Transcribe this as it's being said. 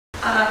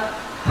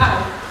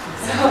Hi.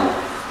 So,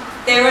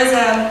 there was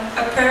a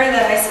prayer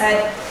that I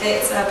said.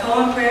 It's a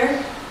poem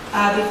prayer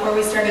before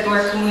we started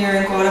work when we were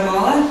in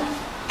Guatemala.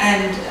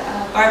 And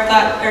Barb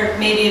thought, or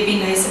maybe it'd be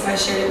nice if I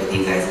shared it with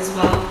you guys as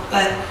well.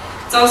 But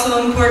it's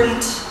also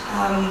important,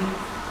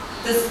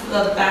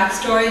 the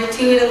backstory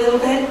to it a little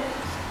bit.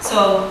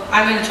 So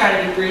I'm going to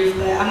try to be brief,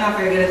 but I'm not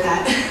very good at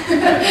that.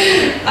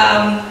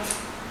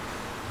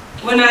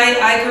 When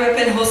I grew up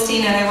in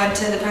Holstein and I went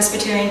to the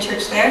Presbyterian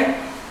church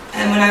there,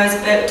 and when I was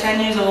about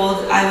 10 years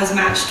old, I was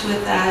matched with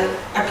a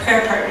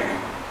prayer partner.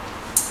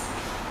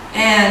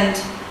 And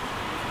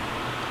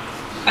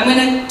I'm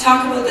going to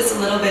talk about this a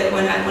little bit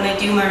when I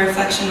do my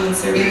reflection on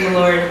serving the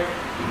Lord,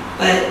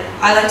 but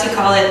I like to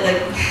call it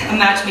like a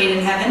match made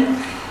in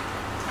heaven,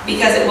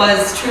 because it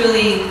was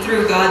truly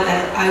through God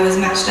that I was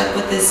matched up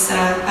with this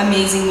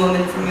amazing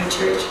woman from my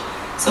church.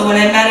 So when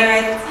I met her,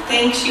 I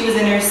think she was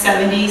in her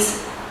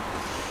 70s.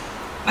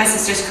 My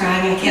sister's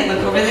crying, I can't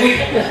look over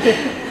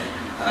there.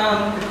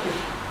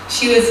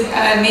 She was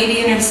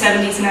maybe in her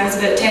 70s and I was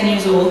about 10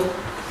 years old.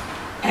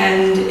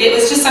 And it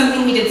was just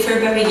something we did for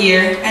about a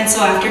year. And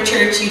so after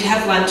church, you'd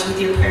have lunch with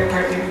your prayer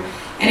partner.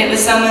 And it was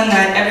someone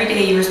that every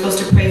day you were supposed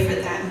to pray for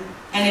them.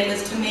 And it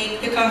was to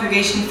make the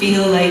congregation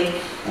feel like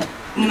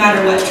no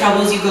matter what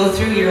troubles you go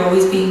through, you're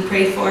always being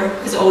prayed for.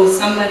 There's always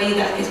somebody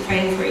that is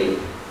praying for you.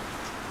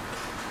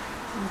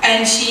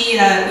 And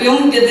we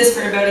only did this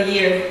for about a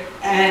year.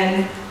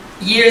 And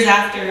years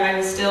after, I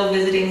was still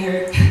visiting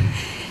her.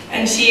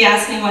 And she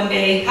asked me one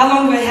day, "How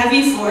long do I have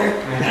you for?"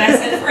 And I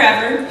said,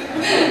 "Forever."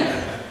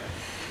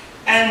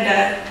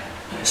 And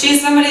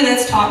she's somebody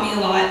that's taught me a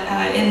lot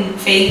in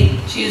faith.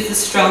 She is the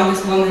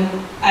strongest woman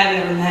I've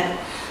ever met.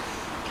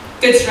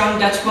 Good, strong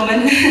Dutch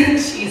woman.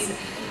 She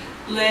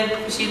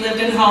lived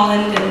in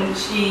Holland and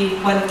she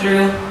went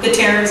through the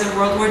terrors of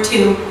World War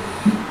II.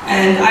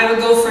 And I would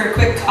go for a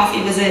quick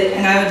coffee visit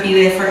and I would be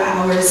there for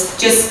hours,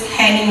 just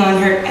hanging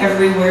on her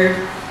every word.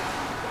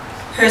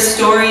 Her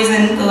stories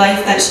and the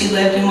life that she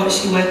lived and what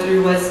she went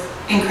through was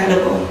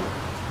incredible.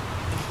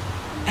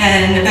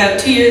 And about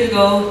 2 years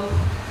ago,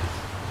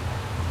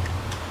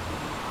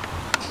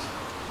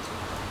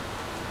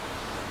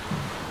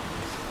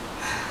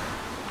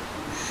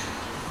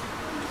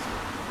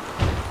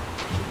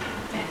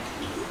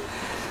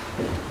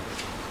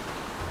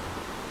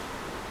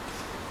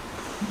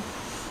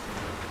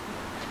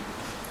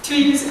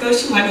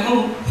 she went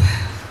home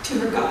to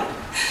her God.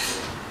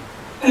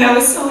 And I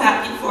was so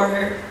happy for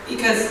her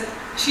because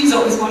she's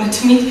always wanted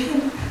to meet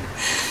him.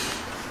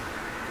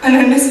 And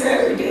I miss her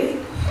every day.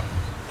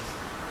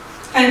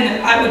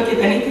 And I would give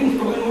anything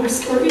for one more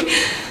story.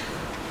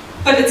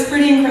 But it's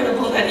pretty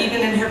incredible that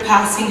even in her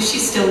passing,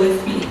 she's still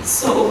with me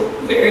so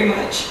very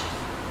much.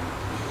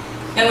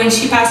 And when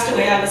she passed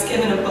away, I was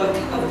given a book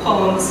of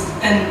poems,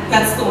 and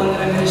that's the one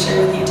that I'm going to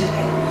share with you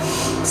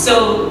today.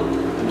 So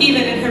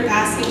even in her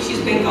passing,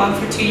 she's been gone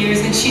for 2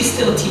 years, and she's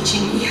still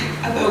teaching me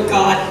about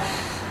God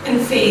and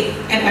faith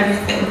and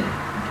everything.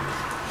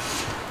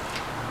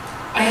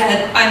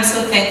 I'm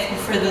so thankful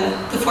for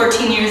the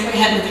 14 years I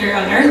had with her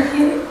on earth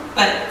here,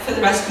 but for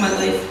the rest of my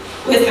life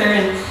with her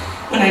and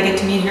when I get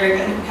to meet her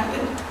again in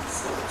heaven.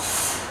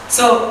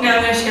 So now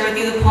I'm going to share with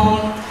you the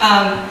poem.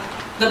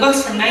 The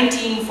book's from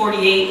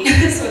 1948,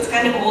 so it's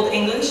kind of old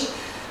English.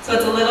 So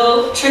it's a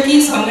little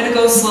tricky, so I'm going to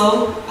go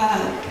slow,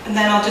 and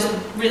then I'll just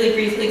really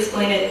briefly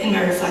explain it in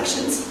my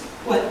reflections,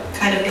 what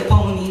kind of the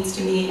poem means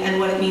to me and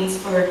what it means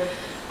for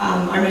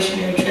our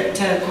missionary trip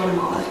to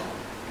Guatemala.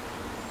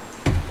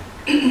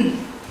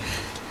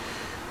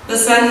 The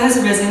sun has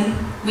risen,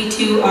 we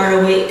too are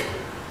awake.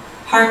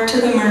 Hark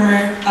to the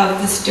murmur of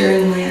the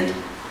stirring land.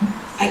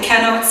 I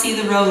cannot see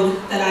the road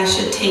that I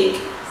should take.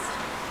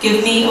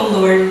 Give me, O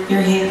Lord,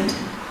 your hand.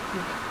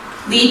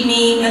 Lead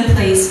me and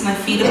place my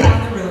feet upon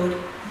the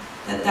road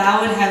that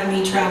thou would have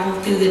me travel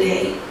through the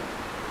day.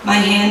 My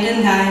hand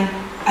in thine,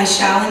 I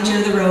shall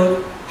endure the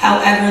road,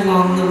 however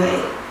long the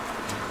way.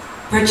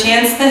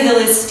 Perchance the hill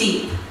is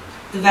steep,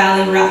 the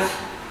valley rough.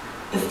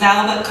 If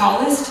thou but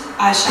callest,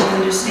 I shall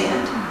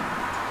understand.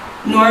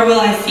 Nor will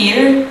I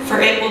fear,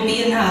 for it will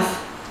be enough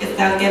if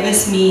thou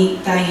givest me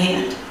thy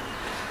hand.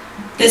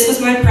 This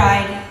was my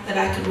pride, that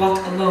I could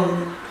walk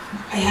alone.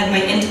 I had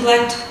my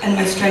intellect and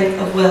my strength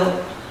of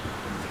will.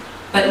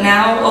 But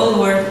now, O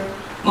Lord,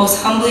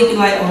 most humbly do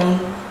I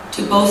own,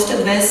 to boast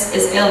of this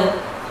is ill.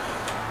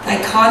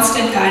 Thy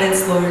constant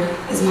guidance, Lord,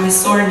 is my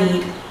sore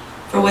need,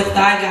 for with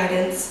thy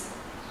guidance,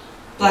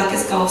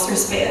 blackest gulfs are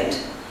spanned.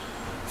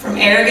 From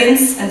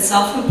arrogance and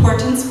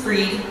self-importance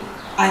freed,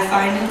 I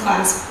find and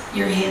clasp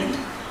your hand.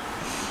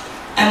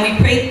 And we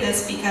prayed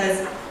this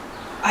because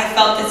I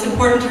felt it's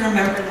important to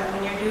remember that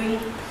when you're doing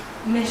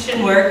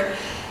mission work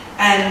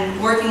and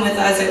working with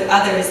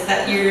others,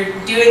 that you're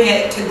doing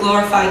it to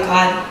glorify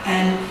God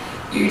and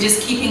you're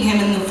just keeping him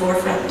in the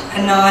forefront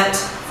and not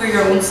for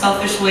your own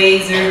selfish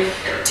ways or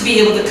to be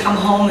able to come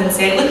home and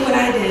say, look what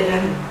I did.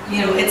 And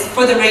it's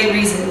for the right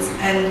reasons.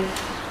 And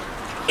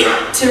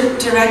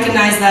to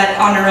recognize that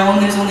on our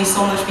own there's only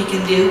so much we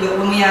can do, but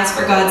when we ask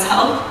for God's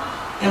help,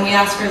 And we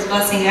ask for his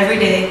blessing every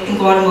day in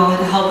Guatemala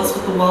to help us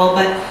with the wall,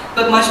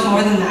 but much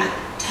more than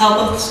that, to help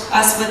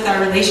us with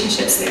our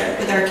relationships there,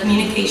 with our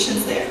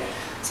communications there.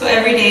 So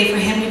every day for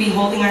him to be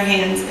holding our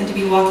hands and to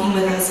be walking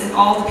with us and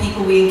all the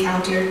people we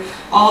encountered,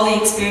 all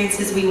the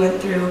experiences we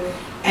went through,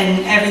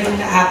 and everything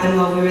that happened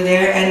while we were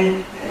there,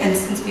 and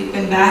since we've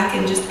been back,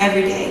 and just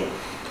every day,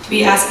 to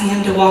be asking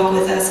him to walk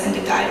with us and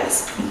to guide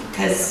us,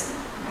 because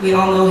we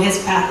all know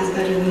his path is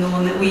better than the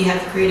one that we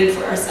have created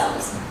for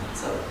ourselves.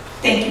 So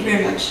thank you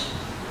very much.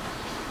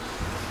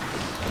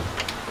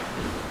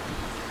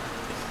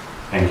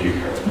 Thank you,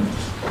 Carol.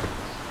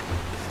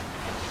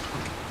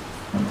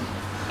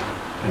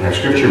 And our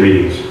scripture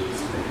readings.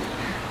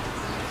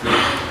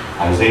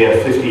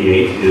 Isaiah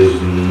 58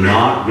 is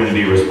not going to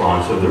be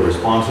responsive. The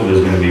responsive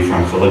is going to be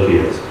from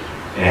Philippians.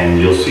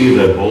 And you'll see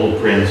the bold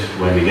print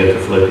when we get to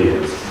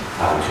Philippians.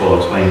 So I'll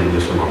explain in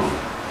just a moment.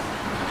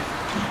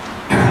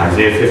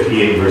 Isaiah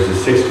 58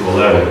 verses 6 to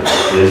 11.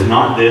 Is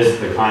not this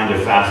the kind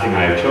of fasting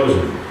I have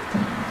chosen?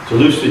 To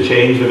loose the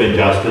chains of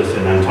injustice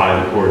and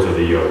untie the cords of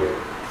the yoke.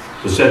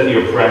 To set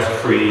the oppressed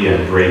free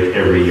and break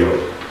every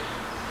yoke.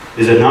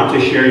 Is it not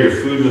to share your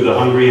food with the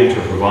hungry and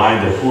to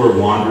provide the poor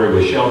wanderer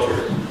with shelter?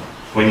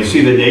 When you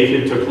see the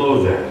naked, to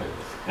clothe them,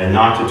 and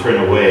not to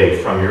turn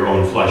away from your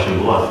own flesh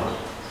and blood.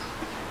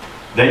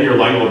 Then your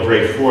light will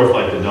break forth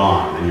like the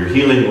dawn, and your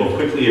healing will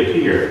quickly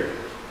appear.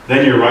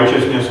 Then your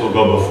righteousness will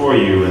go before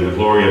you, and the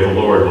glory of the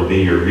Lord will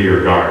be your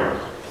rear guard.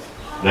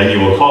 Then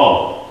you will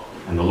call,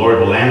 and the Lord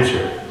will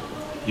answer.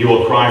 You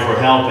will cry for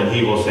help, and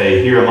he will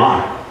say, Here am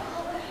I.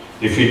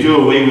 If you do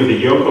away with the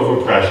yoke of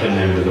oppression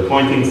and with the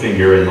pointing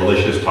finger and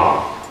malicious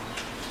talk,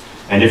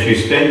 and if you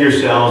spend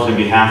yourselves in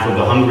behalf of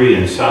the hungry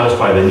and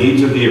satisfy the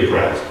needs of the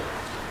oppressed,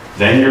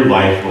 then your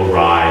light will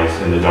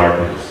rise in the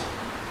darkness,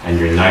 and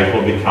your night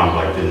will become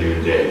like the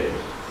noonday.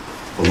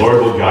 The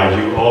Lord will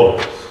guide you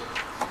always.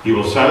 He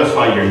will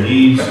satisfy your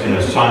needs in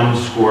a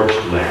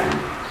sun-scorched land,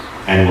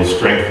 and will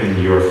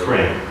strengthen your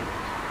frame.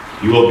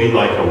 You will be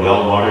like a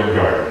well-watered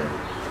garden,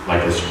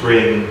 like a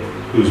spring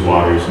whose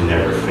waters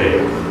never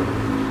fail.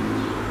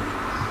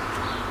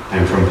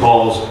 And from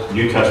Paul's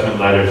New Testament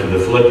letter to the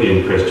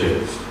Philippian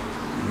Christians.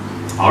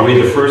 I'll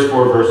read the first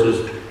 4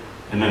 verses,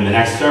 and then the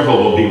next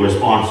several will be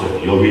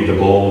responsive. You'll read the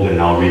bold,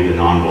 and I'll read the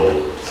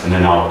non-bold, and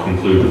then I'll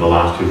conclude with the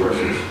last 2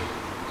 verses.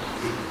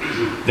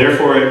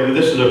 Therefore,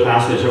 this is a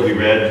passage that we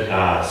read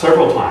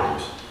several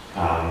times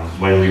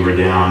when we were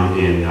down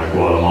in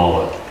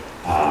Guatemala.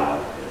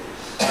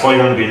 Quite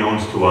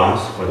unbeknownst to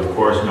us, but of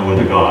course known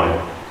to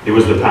God, it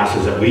was the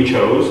passage that we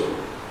chose.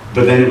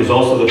 But then it was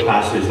also the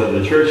passage that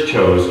the church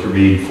chose to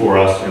read for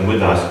us and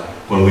with us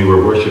when we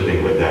were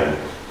worshiping with them.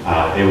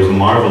 It was a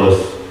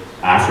marvelous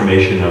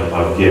affirmation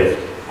of gift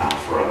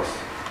for us.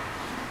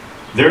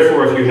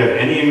 Therefore, if you have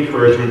any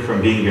encouragement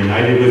from being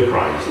united with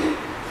Christ,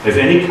 if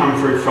any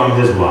comfort from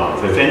his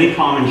love, if any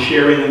common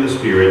sharing in the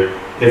Spirit,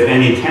 if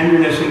any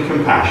tenderness and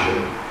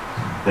compassion,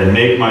 then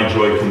make my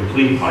joy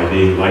complete by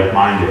being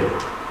like-minded,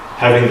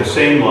 having the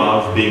same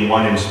love, being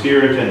one in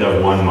spirit and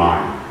of one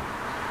mind.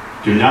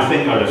 Do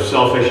nothing out of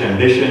selfish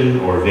ambition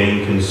or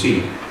vain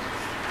conceit.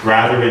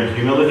 Rather, in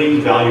humility,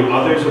 value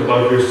others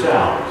above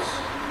yourselves,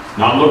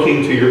 not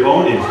looking to your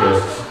own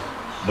interests,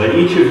 but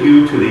each of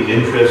you to the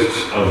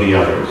interests of the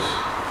others.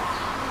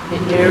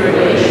 In your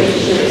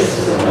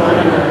relationships with one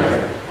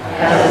another,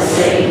 have the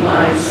same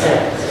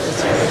mindset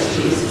as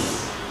Christ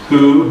Jesus,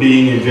 who,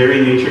 being in very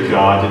nature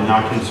God, did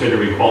not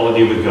consider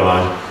equality with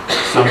God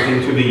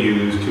something to be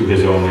used to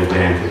his own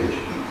advantage.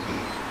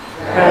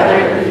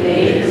 Rather, he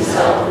made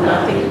himself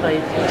nothing by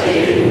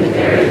taking the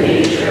very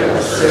nature of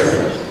a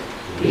servant,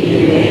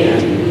 being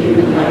made in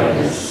human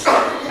likeness.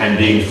 And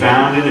being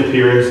found in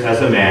appearance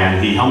as a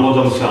man, he humbled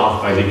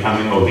himself by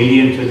becoming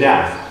obedient to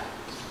death,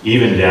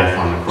 even death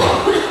on the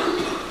cross.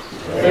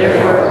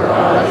 Therefore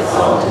God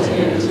exalted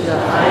him to the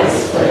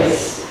highest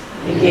place,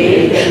 and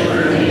gave him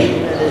the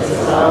name that is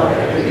above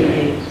every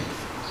name.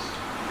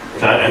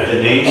 That at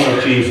the name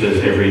of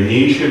Jesus every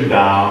knee should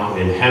bow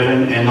in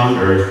heaven and on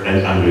earth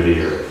and under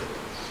the earth.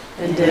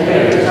 And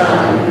every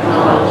tongue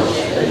acknowledge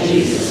that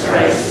Jesus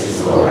Christ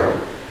is Lord,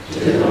 to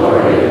the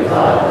glory of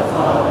God the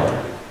Father.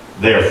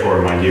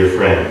 Therefore, my dear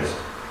friends,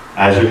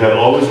 as you have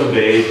always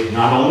obeyed,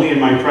 not only in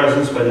my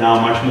presence, but now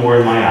much more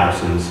in my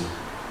absence,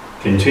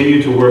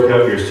 continue to work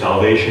out your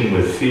salvation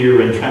with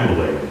fear and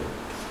trembling.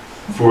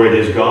 For it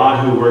is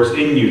God who works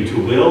in you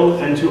to will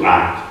and to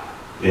act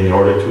in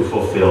order to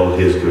fulfill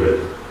his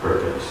good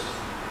purpose.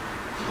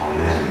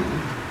 Amen.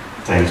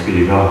 Thanks be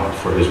to God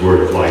for his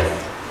word of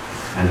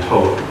life and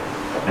hope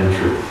and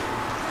truth.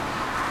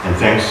 And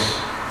thanks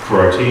for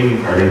our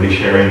team are going to be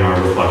sharing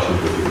our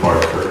reflections with you.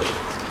 Bart first.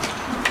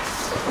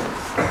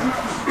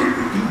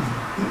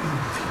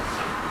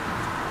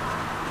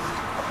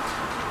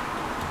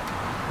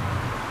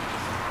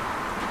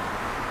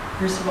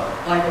 First of all,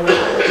 I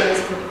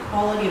apologize for the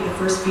quality of the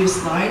first few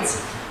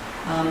slides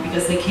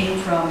because they came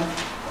from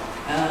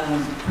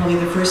probably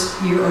the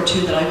first year or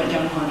 2 that I went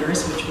down to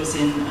Honduras, which was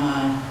in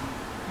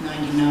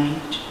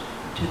 99,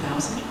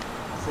 2000.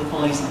 So the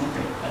quality's not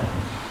great, but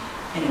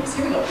anyways,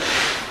 here we go.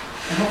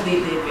 And hopefully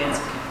they advance.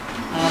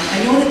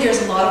 I know that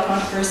there's a lot of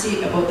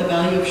controversy about the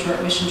value of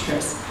short mission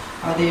trips.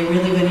 Are they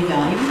really of any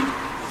value?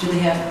 Do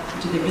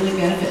they really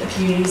benefit the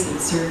communities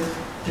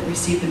that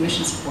receive the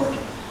mission support?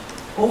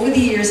 Over the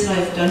years that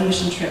I've done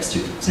mission trips to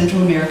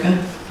Central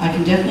America, I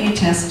can definitely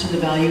attest to the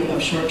value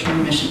of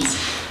short-term missions.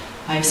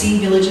 I've seen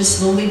villages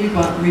slowly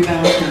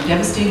rebound from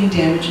devastating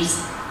damages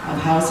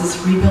of houses,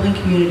 rebuilding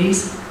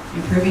communities,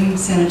 improving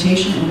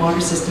sanitation and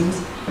water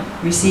systems,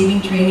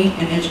 receiving training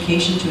and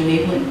education to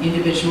enable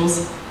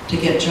individuals to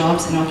get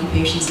jobs and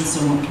occupations and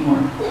so much more.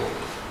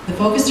 The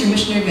focus through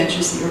Missionary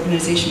Ventures, the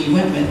organization we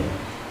went with,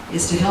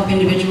 is to help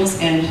individuals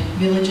and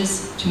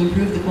villages to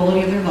improve the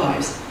quality of their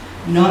lives,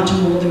 not to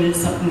mold them into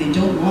something they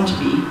don't want to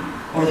be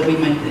or that we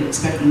might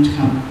expect them to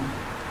come.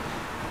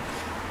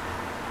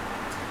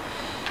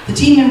 The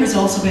team members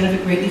also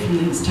benefit greatly from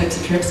these types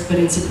of trips, but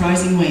in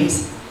surprising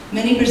ways.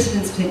 Many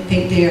participants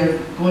think they are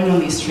going on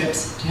these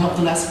trips to help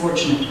the less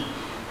fortunate,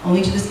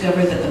 only to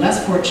discover that the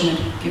less fortunate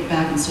give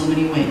back in so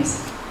many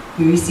ways.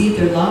 We receive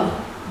their love,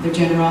 their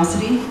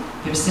generosity,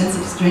 their sense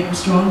of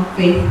strong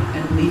faith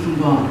and belief in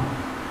God.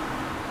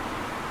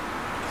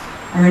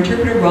 Our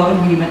interpreter,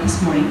 Robin, who you met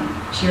this morning,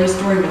 shared a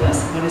story with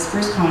us about his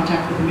first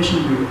contact with a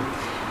mission group.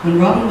 When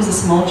Robin was a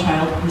small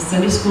child, his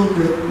Sunday school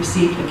group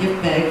received a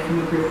gift bag from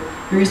a group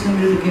very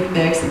similar to the gift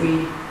bags that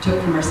we took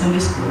from our Sunday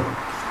school.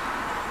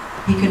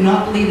 He could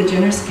not believe the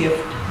generous gift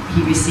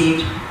he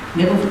received,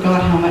 never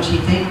forgot how much he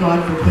thanked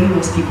God for putting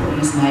those people in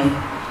his life.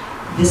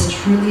 This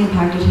truly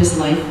impacted his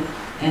life,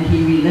 and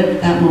he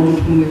relived that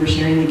moment when we were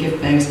sharing the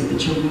gift bags with the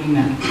children we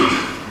met.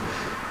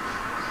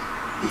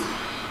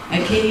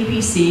 At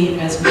KUPC,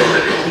 as we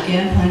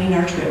began planning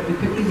our trip, we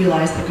quickly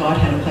realized that God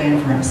had a plan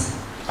for us.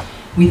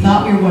 We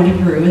thought we were going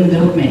to Peru in the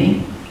middle of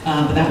May,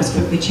 but that was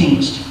quickly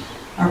changed.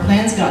 Our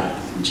plans got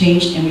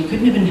changed, and we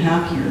couldn't have been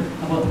happier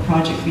about the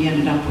project we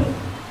ended up with.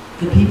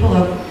 The people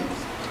of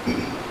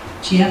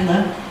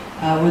Guatemala,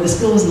 where the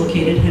school was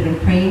located, had been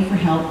praying for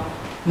help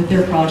with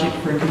their project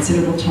for a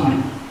considerable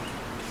time.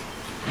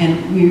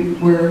 And we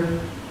were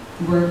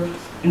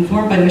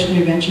informed by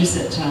Missionary Ventures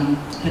that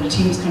a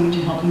team was coming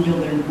to help them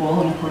build their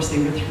wall, and of course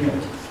they were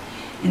thrilled.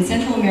 In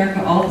Central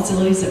America, all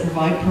facilities that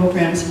provide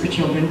programs for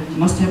children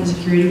must have a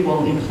security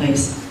wall in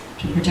place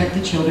to protect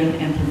the children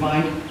and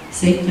provide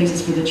safe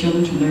places for the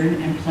children to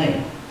learn and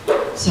play.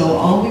 So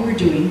all we were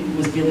doing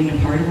was building a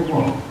part of a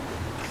wall.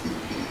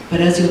 But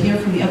as you'll hear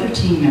from the other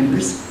team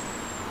members,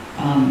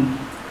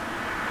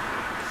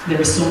 there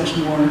is so much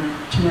more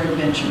to our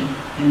adventure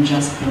than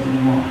just building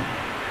a wall.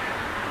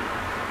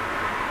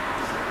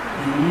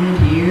 And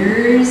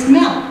here's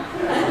Mel.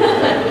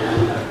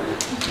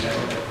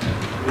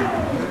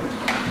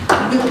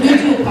 We'll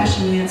do a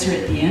question and answer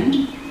at the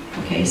end.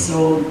 Okay,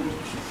 so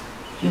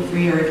feel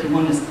free, or if you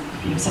want to,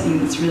 if you have something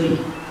that's really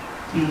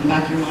in the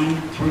back of your mind,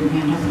 throw your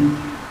hand up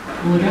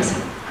and we'll address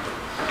it.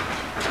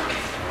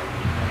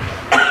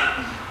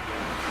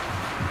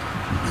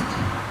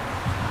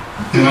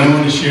 And I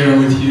want to share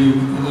with you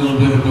a little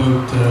bit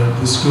about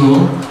the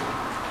school.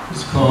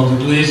 It's called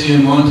Iglesia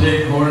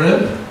Monte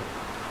Horeb,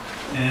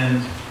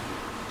 and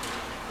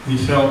we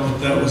felt that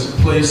that was a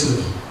place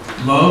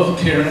of love,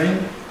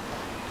 caring,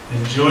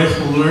 and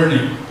joyful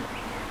learning.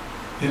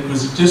 It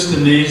was just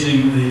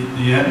amazing,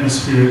 the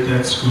atmosphere at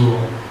that school.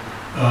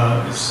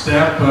 It's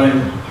staffed by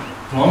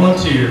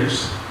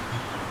volunteers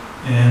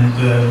and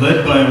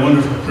led by a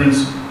wonderful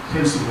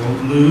principal,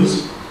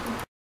 Luz,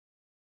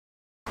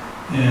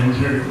 and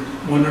her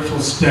wonderful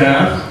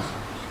staff.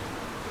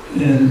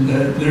 And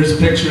there's a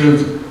picture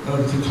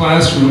of the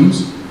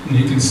classrooms, and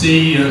you can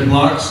see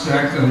blocks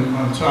stacked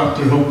on top.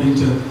 They're hoping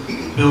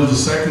to build a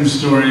second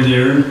story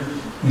there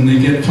when they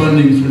get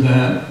funding for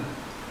that.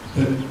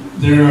 But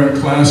there are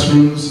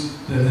classrooms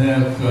that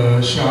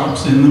have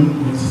shops in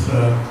them with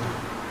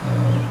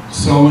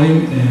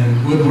sewing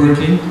and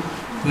woodworking.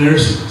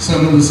 There's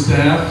some of the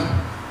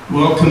staff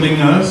welcoming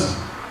us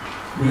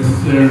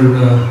with their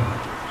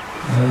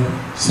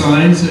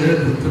signs there,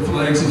 the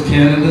flags of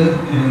Canada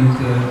and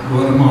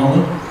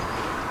Guatemala,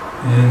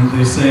 and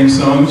they sang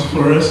songs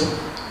for us.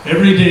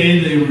 Every day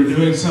they were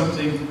doing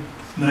something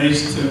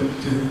nice to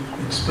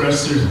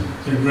express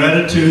their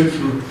gratitude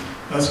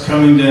for us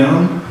coming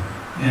down,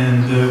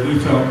 and we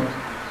felt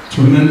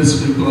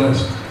tremendously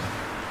blessed.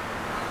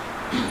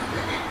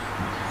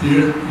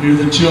 Here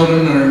the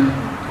children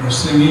are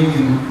singing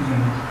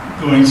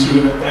and going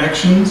through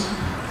actions.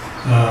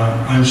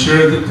 I'm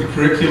sure that the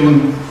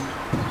curriculum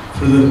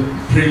for the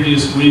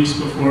previous weeks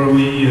before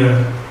we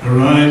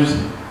arrived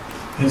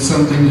had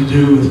something to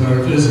do with our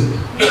visit.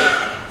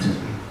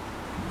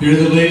 Here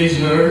the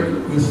ladies are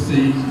with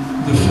the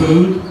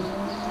food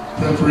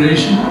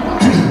preparation.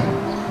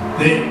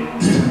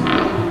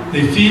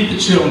 They feed the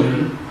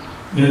children.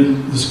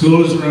 The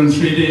school is run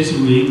 3 days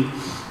a week,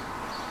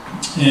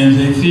 and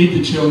they feed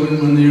the children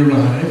when they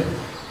arrive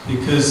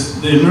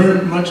because they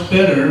learn much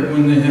better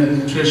when they have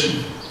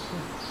nutrition.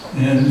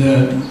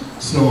 And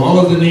so all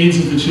of the needs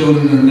of the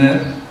children are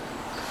met.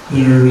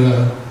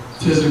 Their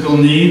physical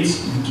needs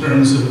in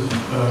terms of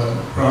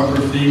proper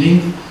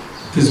feeding,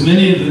 because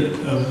many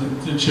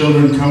of the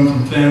children come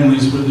from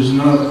families where there's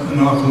not an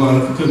awful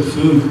lot of good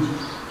food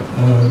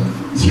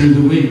through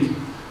the week.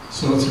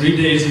 So 3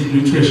 days of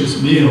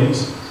nutritious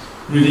meals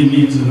really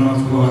means an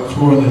awful lot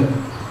for them.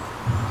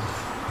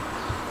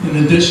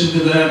 In addition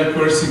to that, of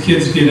course, the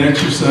kids get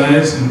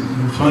exercise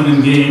and fun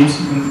and games,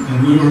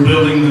 and we were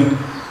building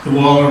the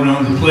wall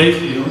around the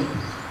playfield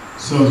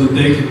so that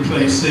they could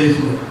play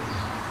safely.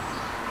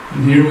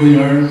 And here we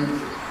are.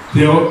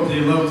 They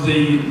love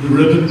the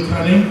ribbon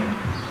cutting,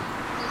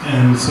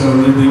 and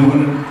so they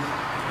wanted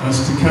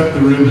us to cut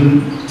the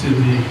ribbon to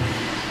the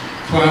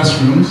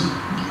classrooms.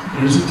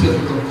 There's a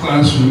typical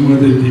classroom where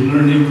they'd be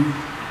learning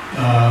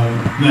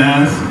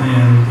math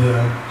and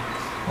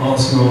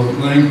also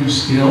language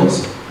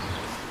skills.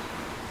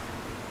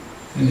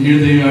 And here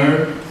they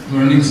are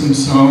learning some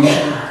songs.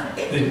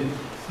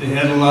 They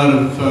had a lot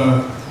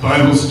of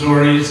Bible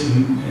stories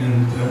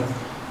and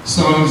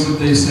songs that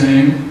they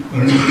sang,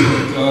 learning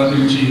about God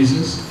and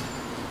Jesus.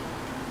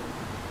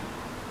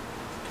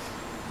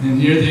 And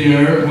here they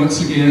are,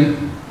 once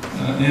again,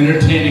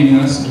 entertaining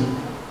us.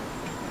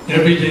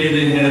 Every day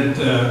they had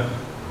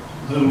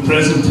little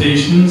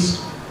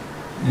presentations,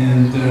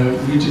 and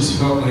we just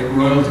felt like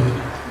royalty.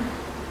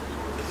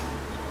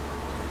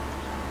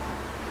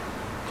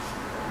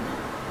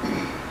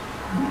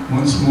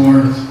 Once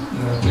more,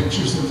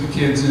 pictures of the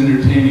kids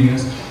entertaining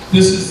us.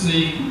 This is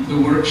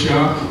the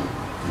workshop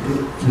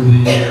for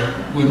the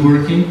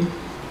woodworking.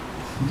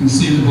 You can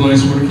see the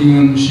boys working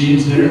on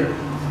machines there.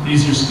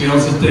 These are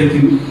skills that they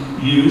can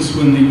use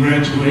when they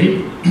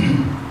graduate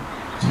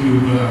to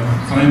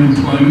find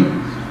employment.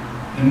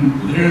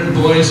 And there the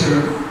boys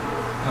are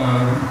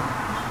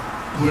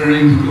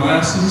wearing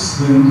glasses,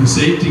 the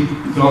safety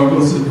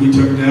goggles that we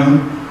took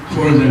down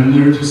for them.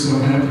 They're just so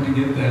happy to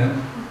get that.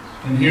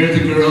 And here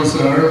the girls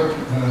are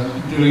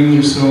doing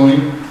their sewing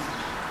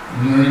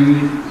and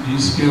learning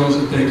these skills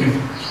that they can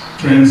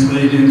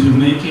translate into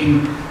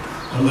making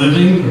a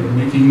living or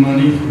making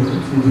money for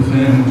the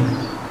family.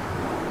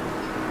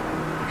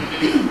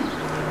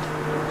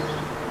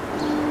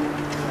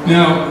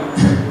 Now,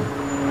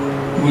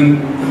 when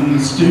the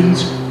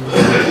students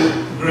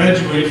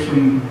graduate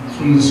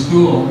from the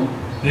school,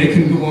 they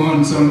can go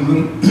on, some of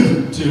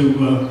them,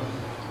 to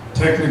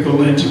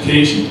technical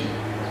education.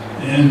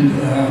 And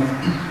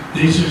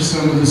these are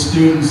some of the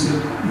students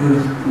that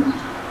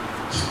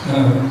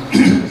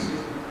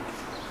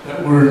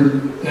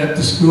were at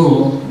the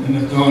school and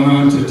have gone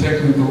on to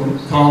technical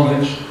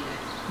college,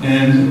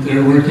 and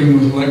they're working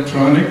with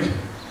electronic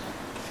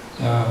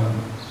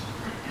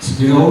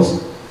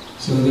skills.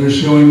 So they're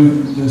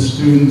showing the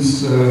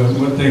students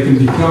what they can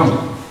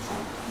become.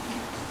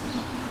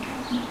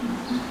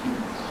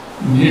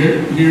 And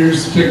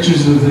here's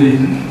pictures of the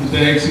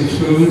bags of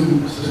food.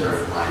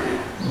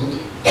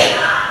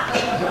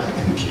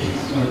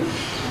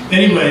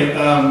 Anyway,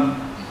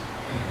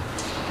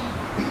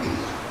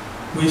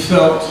 we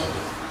felt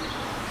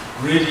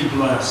really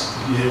blessed to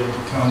be able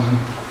to come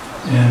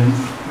and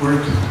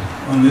work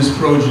on this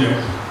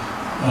project.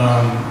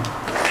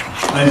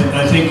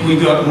 I think we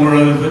got more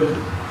out of it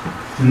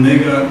than they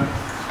got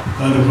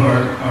out of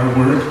our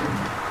work.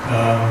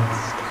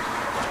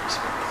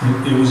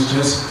 It was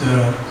just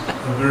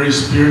a very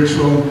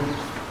spiritual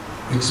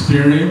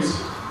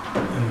experience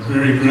and a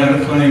very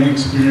gratifying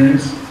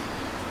experience.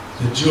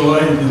 The joy,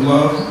 the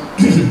love,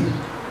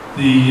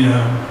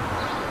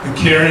 the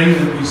caring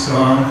that we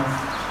saw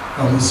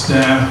of the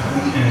staff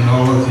and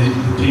all of the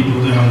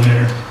people down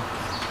there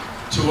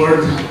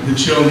toward the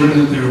children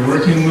that they were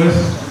working with,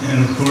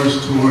 and of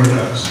course toward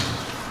us.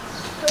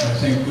 I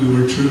think we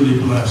were truly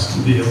blessed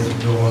to be able to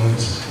go on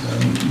this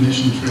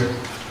mission trip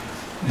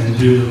and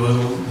do the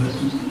little that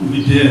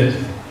we did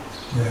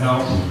to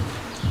help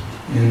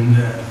in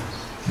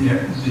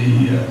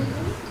the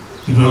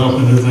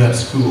development of that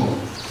school.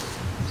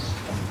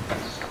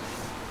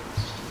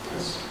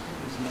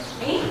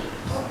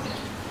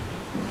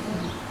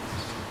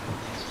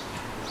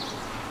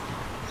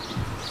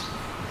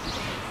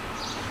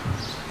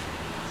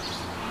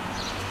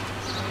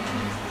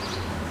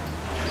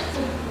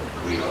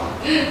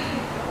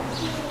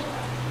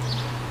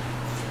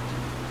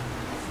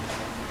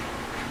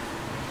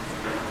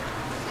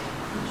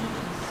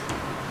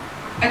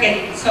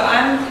 Okay, so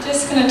I'm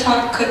just going to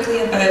talk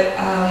quickly about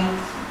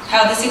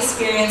how this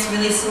experience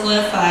really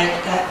solidified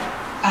that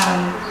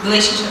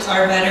relationships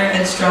are better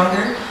and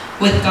stronger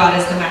with God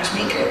as the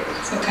matchmaker.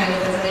 So kind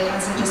of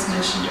as I just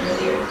mentioned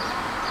earlier.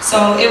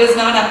 So it was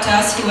not up to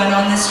us who went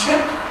on this trip,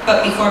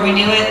 but before we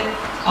knew it,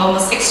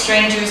 almost 6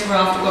 strangers were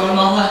off to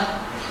Guatemala.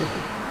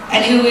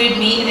 And who we would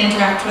meet and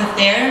interact with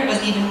there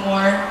was even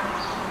more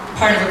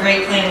part of a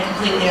great plan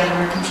completely out of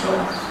our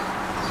control.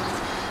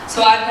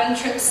 So I've done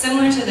trips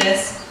similar to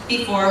this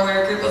before,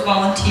 where a group of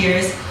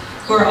volunteers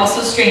who are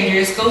also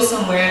strangers go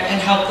somewhere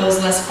and help those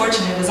less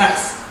fortunate as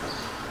us.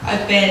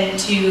 I've been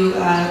to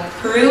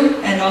Peru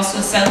and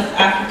also South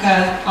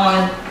Africa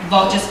on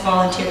just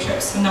volunteer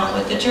trips, so not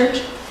with the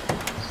church.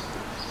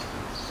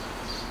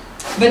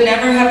 But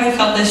never have I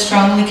felt this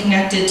strongly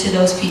connected to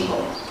those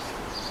people.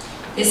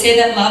 They say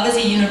that love is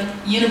a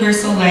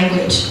universal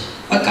language,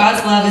 but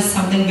God's love is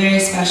something very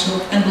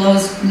special and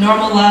blows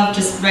normal love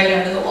just right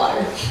out of the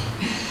water.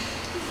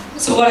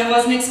 So what I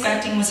wasn't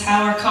expecting was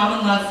how our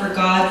common love for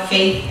God,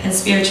 faith, and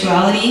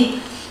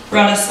spirituality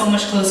brought us so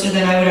much closer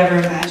than I would ever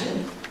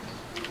imagine.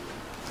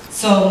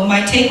 So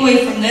my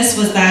takeaway from this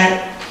was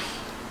that,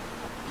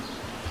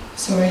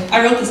 sorry,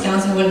 I wrote this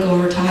down so I wouldn't go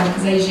over time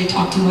because I usually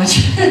talk too much.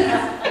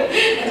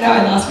 And now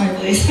I lost my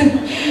place.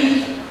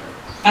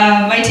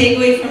 My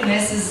takeaway from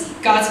this is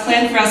God's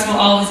plan for us will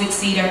always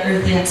exceed our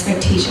earthly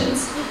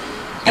expectations.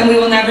 And we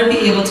will never be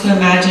able to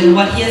imagine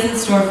what He has in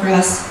store for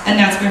us, and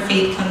that's where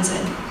faith comes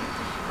in.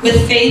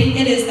 With faith,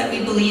 it is that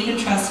we believe and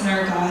trust in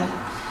our God,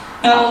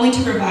 not only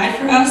to provide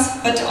for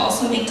us, but to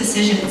also make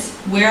decisions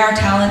where our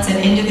talents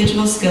and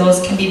individual skills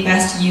can be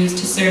best used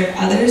to serve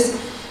others,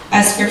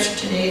 as Scripture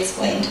today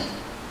explained.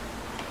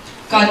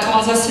 God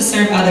calls us to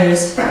serve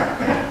others,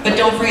 but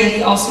don't forget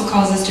He also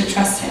calls us to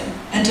trust Him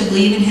and to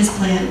believe in His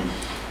plan,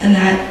 and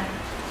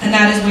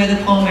that is where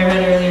the poem I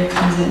read earlier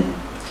comes in.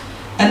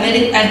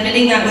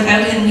 Admitting that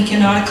without Him we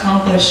cannot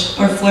accomplish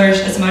or flourish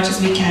as much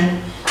as we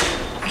can.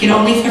 We can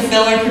only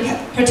fulfill our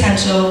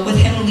potential with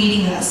Him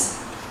leading us.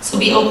 So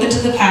be open to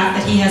the path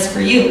that He has for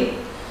you.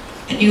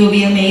 And you will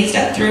be amazed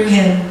at through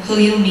Him who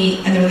you'll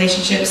meet and the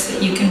relationships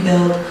that you can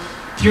build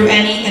through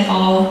any and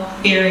all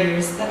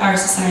barriers that our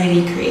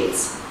society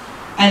creates.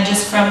 And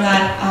just from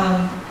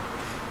that,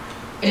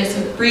 it is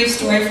a brief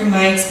story from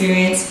my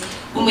experience.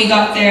 When we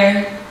got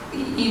there,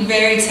 you're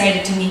very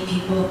excited to meet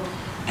people.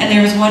 And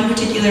there was one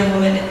particular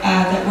woman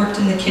that worked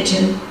in the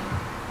kitchen.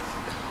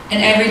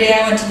 And every day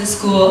I went to the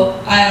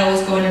school, I'd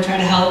always go in and try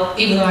to help,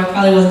 even though I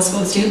probably wasn't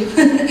supposed to.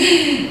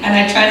 And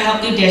I'd try to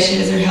help do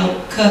dishes or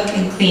help cook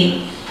and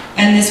clean.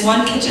 And this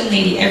one kitchen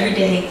lady, every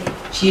day,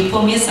 she'd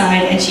pull me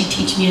aside and she'd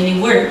teach me a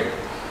new word.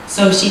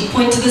 So she'd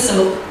point to the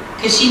soap,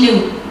 because she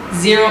knew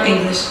zero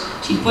English.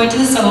 She'd point to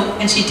the soap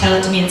and she'd tell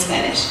it to me in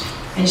Spanish.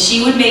 And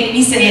she would make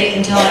me say it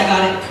until I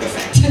got it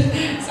perfect.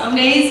 Some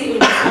days it would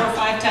be 4 or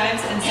 5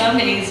 times, and some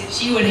days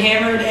she would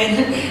hammer it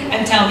in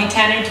and tell me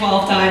 10 or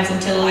 12 times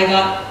until I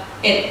got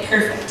it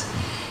perfect.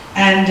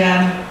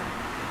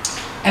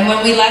 And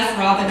when we left,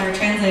 Robin, our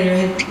translator,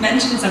 had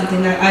mentioned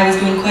something that I was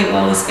doing quite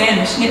well with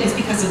Spanish, and it was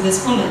because of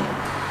this woman.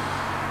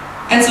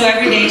 And so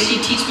every day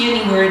she'd teach me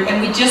a new word,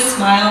 and we'd just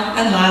smile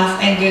and laugh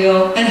and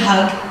giggle and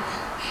hug.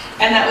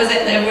 And that was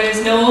it.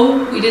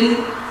 We didn't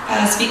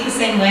speak the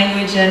same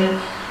language and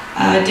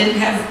didn't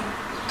have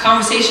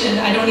conversation.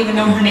 I don't even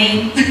know her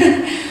name.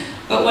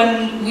 But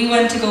when we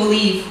went to go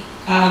leave,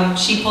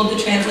 she pulled the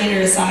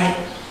translator aside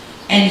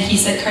and he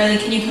said, "Carly,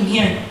 can you come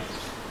here?"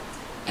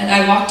 And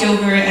I walked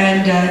over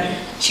and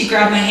she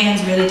grabbed my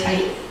hands really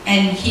tight.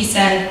 And he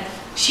said,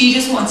 "She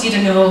just wants you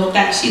to know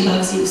that she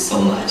loves you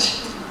so much."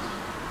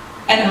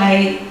 And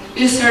I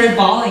just started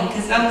bawling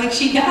because I'm like,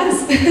 she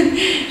does.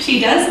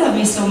 She does love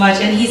me so much.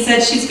 And he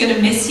said, "She's going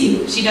to miss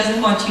you. She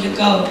doesn't want you to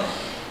go."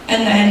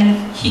 And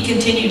then he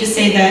continued to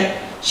say that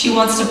she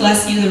wants to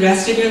bless you the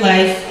rest of your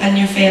life and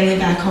your family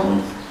back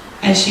home.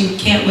 And she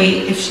can't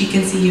wait if she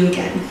can see you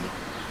again.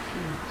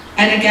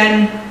 And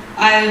again,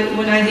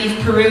 when I leave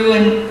Peru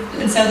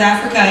and South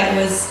Africa, it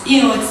was,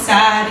 it's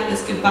sad, it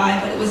was goodbye,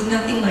 but it was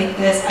nothing like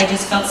this. I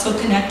just felt so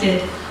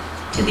connected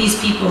to these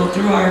people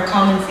through our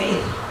common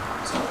faith.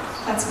 So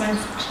that's my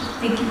reflection.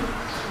 Thank you.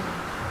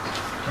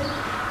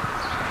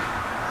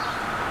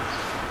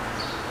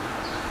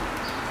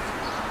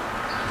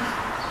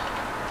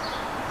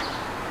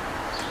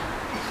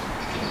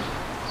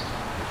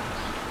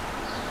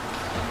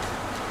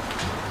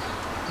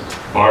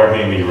 Barb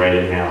made me write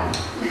it down.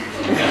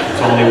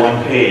 It's only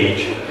 1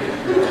 page,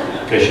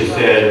 because she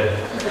said,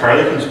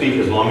 "Carly can speak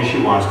as long as she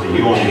wants, but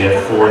you only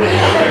get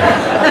 4.5 minutes."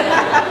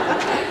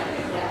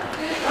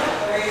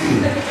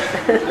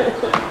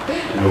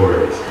 No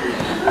worries.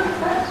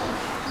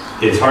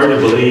 It's hard to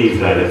believe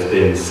that it's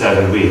been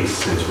 7 weeks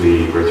since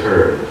we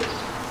returned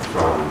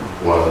from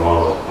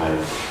Guatemala.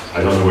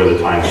 I don't know where the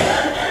time is.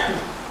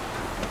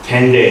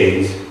 10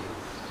 days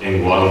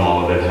in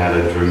Guatemala that had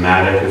a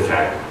dramatic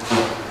effect,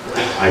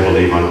 I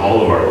believe, on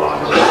all of our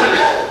lives,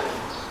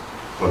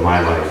 but my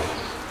life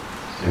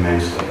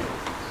immensely.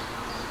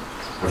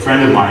 A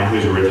friend of mine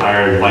who's a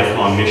retired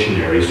lifelong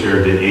missionary,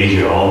 served in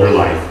Asia all her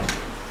life,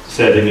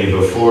 said to me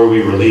before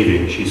we were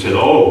leaving, she said,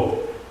 "Oh,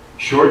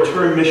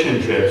 short-term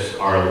mission trips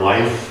are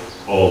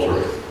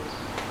life-altering."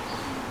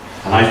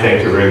 And I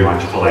thanked her very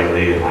much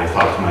politely, and I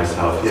thought to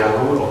myself, yeah,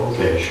 oh,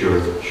 okay, sure,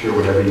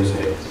 whatever you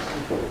say.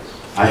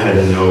 I had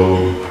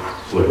no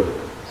clue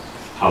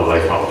how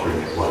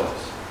life-altering it was.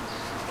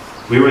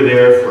 We were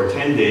there for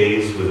 10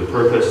 days with the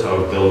purpose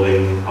of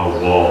building a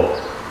wall.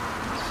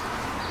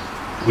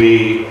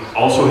 We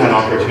also had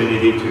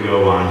opportunity to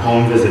go on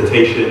home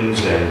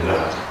visitations and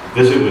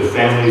visit with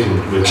families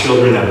and with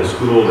children at the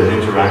school and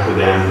interact with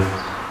them.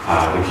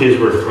 The kids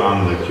were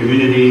from the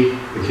community,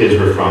 the kids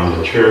were from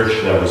the church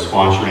that was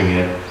sponsoring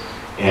it,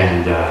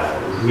 and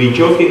we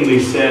jokingly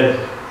said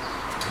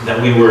that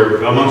we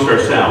were, amongst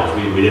ourselves,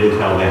 we didn't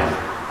tell them,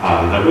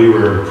 that we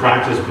were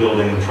practice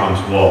building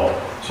Trump's wall.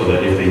 so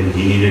that if he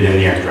needed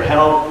any extra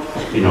help,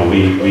 we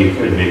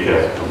could make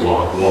a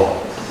block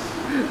wall.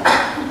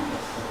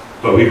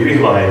 But we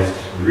realized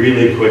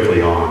really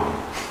quickly on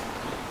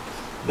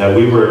that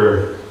we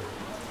were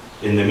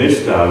in the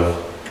midst of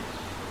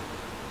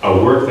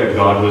a work that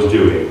God was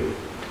doing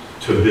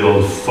to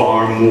build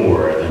far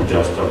more than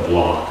just a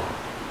block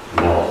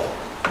wall.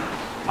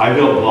 I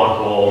built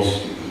block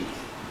walls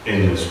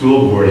in the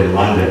school board in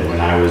London when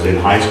I was in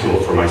high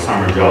school for my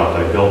summer job.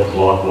 I built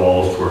block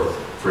walls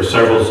for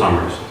several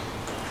summers.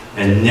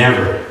 And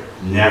never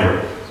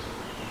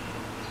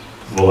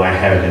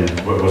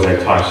was I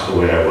touched the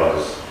way I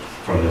was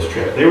from this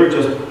trip. They were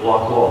just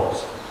block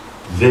walls.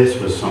 This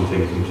was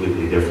something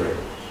completely different.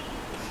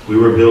 We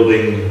were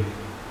building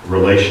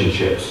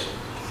relationships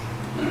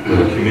with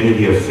a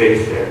community of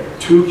faith there.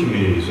 2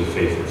 communities of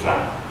faith, in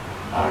fact.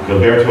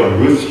 Gilberto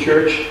and Ruth's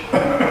church,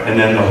 and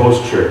then the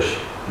host church,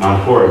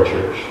 Mount Horeb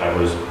Church, that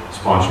was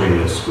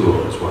sponsoring this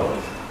school as well.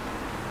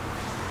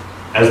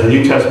 As the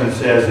New Testament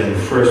says in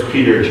 1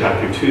 Peter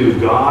chapter 2,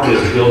 God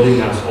is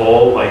building us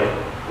all like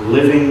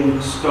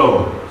living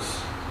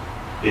stones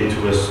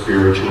into a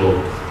spiritual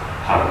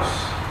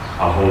house,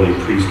 a holy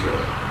priesthood.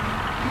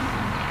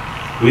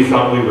 We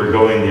thought we were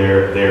going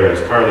there, as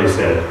Carly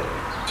said,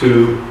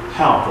 to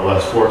help the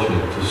less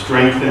fortunate, to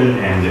strengthen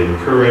and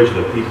encourage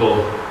the people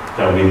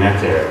that we met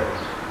there.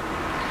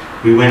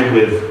 We went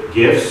with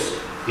gifts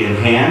in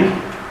hand.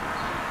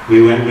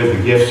 We went with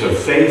the gifts of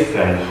faith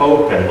and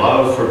hope and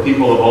love for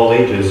people of all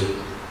ages.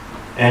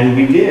 And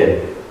we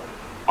did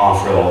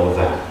offer all of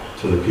that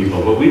to the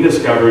people. But we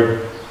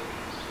discovered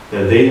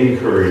that they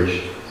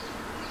encouraged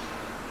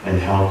and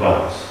helped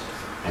us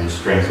and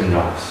strengthened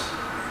us,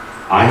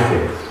 I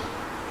think,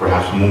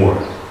 perhaps more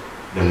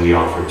than we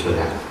offered to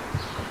them.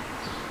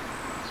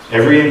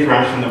 Every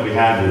interaction that we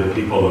had with the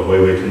people of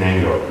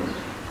Huehuetenango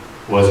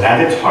was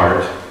at its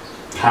heart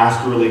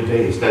pastorally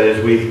based. That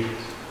is,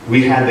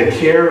 we had the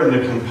care and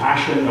the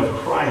compassion of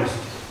Christ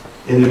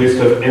in the midst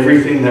of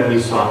everything that we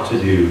sought to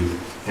do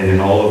and in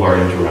all of our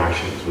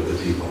interactions with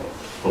the people.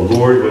 The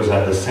Lord was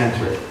at the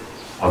center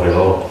of it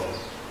all.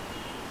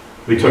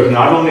 We took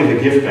not only the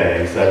gift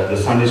bags that the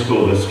Sunday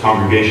school, this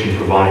congregation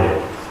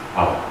provided,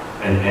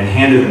 and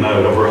handed them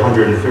out, over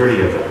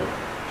 130 of them.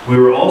 We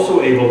were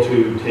also able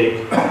to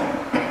take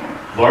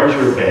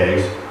larger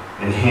bags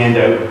and hand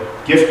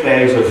out gift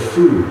bags of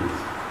food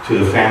to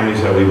the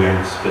families that we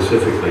went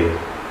specifically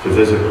to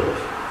visit with.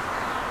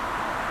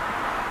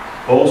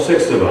 All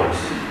 6 of us.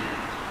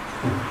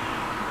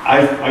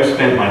 I've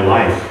spent my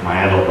life,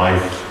 my adult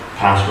life,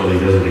 pastorally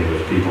visiting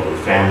with people,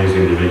 with families,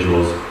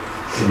 individuals,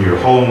 in your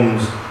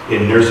homes,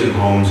 in nursing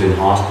homes, in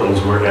hospitals,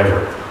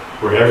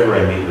 wherever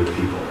I meet with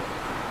people.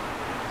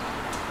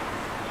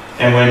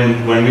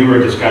 And when we were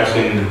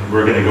discussing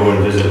we're going to go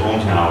and visit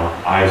homes now,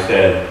 I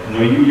said,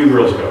 no, you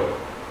girls go.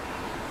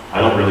 I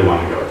don't really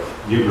want to go.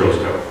 You girls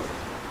go.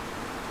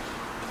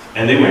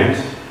 And they went.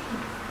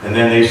 And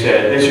then they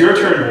said, it's your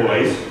turn,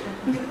 boys,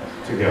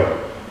 to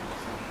go.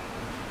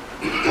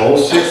 All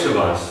 6 of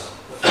us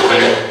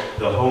found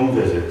the home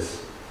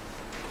visits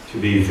to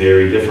be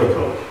very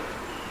difficult.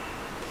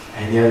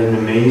 And yet an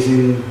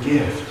amazing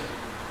gift,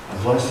 a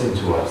blessing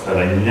to us that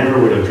I never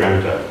would have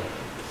dreamt of.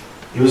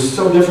 It was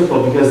so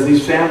difficult because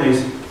these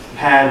families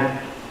had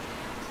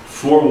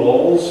 4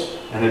 walls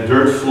and a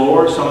dirt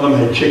floor. Some of them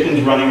had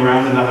chickens running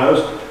around in the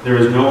house. There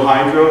was no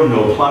hydro,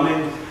 no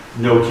plumbing,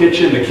 no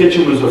kitchen. The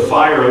kitchen was a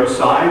fire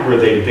outside where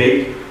they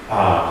baked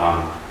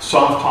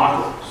soft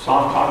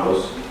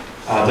tacos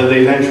that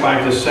they then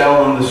tried to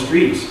sell on the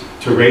streets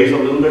to raise a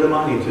little bit of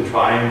money to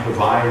try and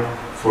provide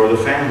for the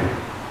family.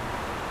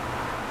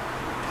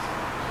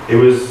 It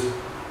was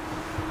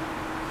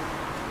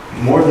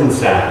more than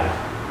sad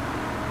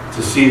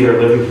to see their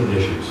living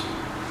conditions.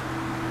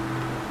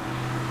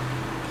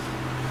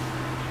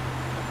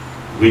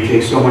 We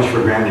take so much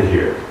for granted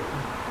here,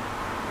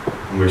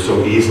 and we're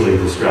so easily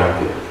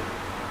distracted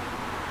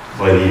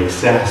by the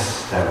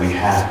excess that we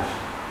have.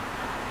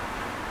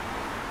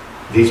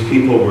 These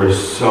people were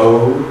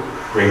so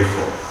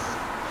grateful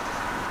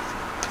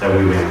that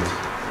we went,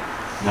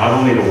 not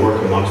only to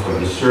work amongst them,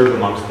 to serve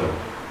amongst them,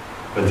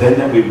 but then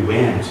that we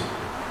went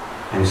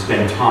and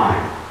spent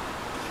time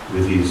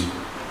with these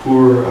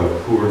poor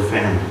of poor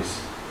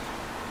families.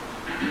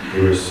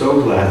 They were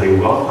so glad. They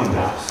welcomed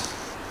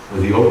us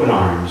with the open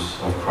arms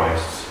of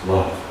Christ's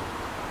love.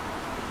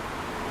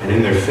 And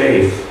in their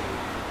faith,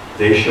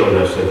 they showed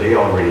us that they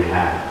already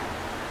had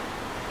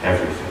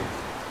everything.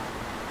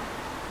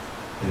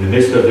 In the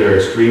midst of their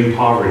extreme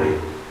poverty,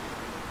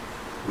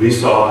 we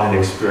saw and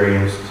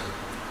experienced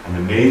an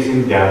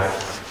amazing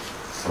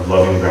depth of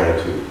loving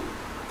gratitude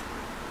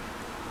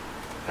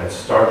that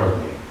startled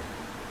me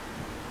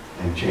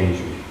and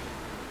changed me.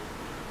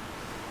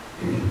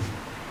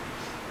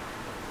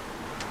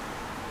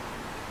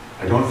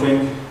 I don't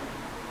think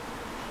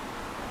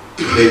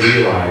they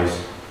realized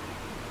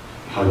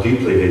how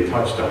deeply they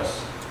touched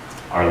us,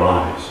 our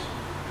lives,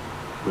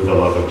 with the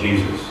love of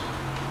Jesus.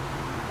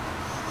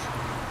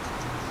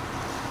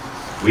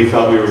 We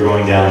thought we were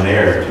going down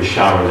there to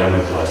shower them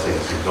with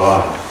blessings, and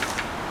God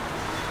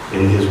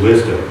in his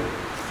wisdom,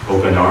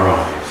 opened our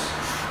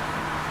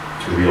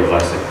eyes to real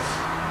blessings.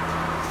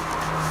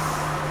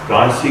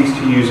 God seeks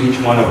to use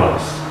each one of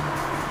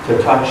us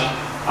to touch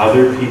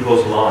other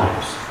people's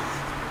lives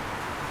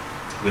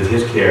with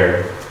his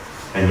care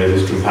and with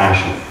his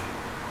compassion,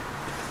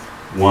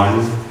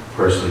 one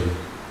person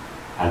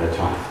at a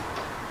time.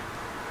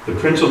 The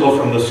principal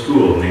from the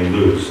school, named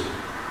Luz,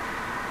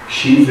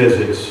 she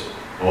visits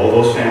all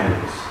those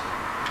families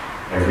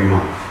every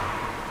month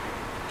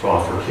to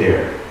offer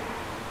care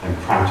and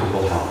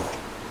practical help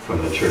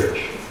from the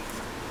church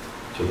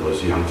to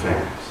those young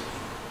families.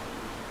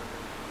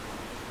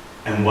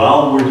 And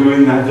while we're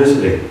doing that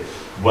visiting,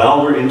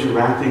 while we're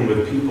interacting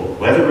with people,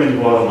 whether in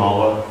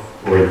Guatemala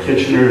or in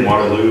Kitchener, in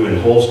Waterloo, in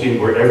Holstein,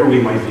 wherever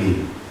we might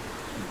be,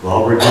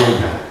 while we're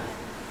doing that,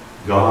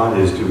 God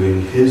is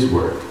doing his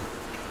work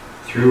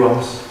through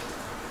us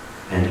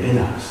and in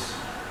us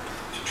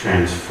to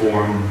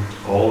transform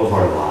all of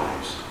our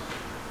lives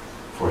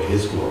for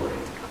his glory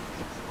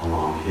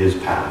along his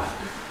path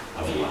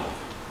of love.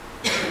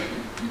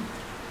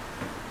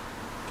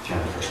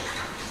 Jennifer.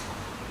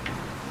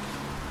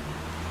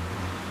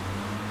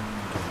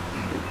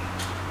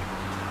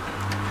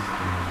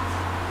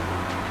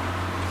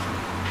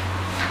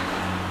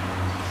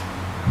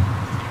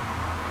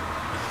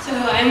 So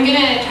I'm going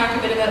to talk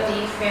a bit about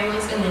the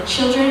families and the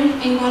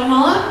children in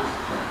Guatemala.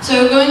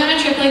 So going on a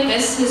trip like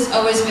this has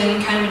always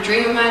been kind of a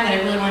dream of mine that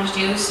I really wanted to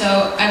do.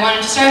 So I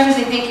wanted to start off by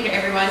saying thank you to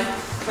everyone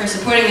for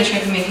supporting the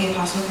trip and making it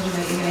possible, because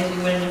without you guys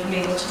we wouldn't have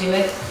been able to do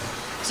it.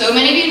 So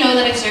many of you know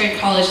that I started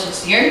college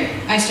this year.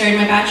 I started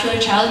my Bachelor of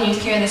Child and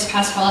Youth Care this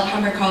past fall at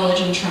Humber College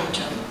in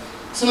Toronto.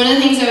 So one of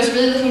the things I was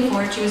really looking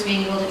forward to was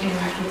being able to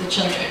interact with the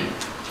children.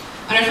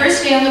 On our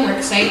first day on the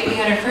work site, we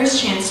had our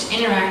first chance to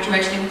interact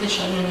directly with the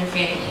children and their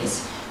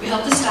families. We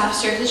helped the staff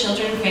serve the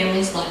children and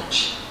families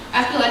lunch.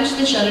 After lunch,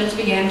 the children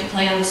began to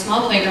play on the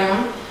small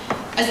playground,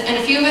 and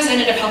a few of us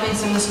ended up helping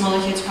some of the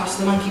smaller kids cross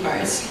the monkey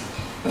bars.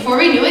 Before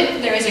we knew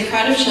it, there was a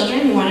crowd of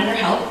children who wanted our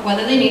help,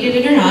 whether they needed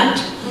it or not,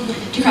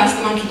 to cross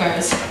the monkey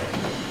bars.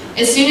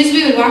 As soon as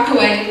we would walk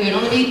away, we would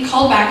only be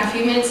called back a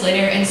few minutes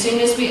later, and as soon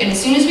as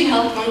we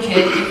helped one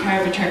kid, the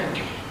crowd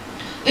returned.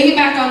 Looking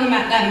back on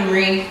that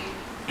memory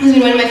has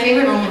been one of my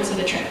favorite moments of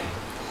the trip.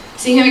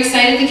 Seeing how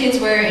excited the kids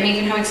were, and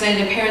even how excited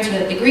their parents were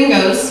that the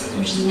Gringos,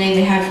 which is the name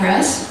they had for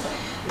us,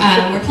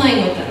 were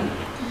playing with them.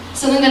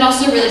 Something that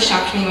also really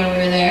shocked me when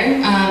we were there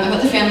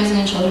about the families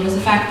and the children was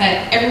the fact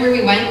that everywhere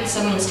we went,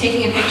 someone was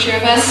taking a picture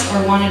of us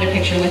or wanted a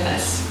picture with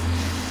us.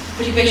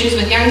 We took pictures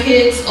with young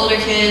kids, older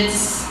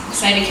kids,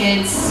 excited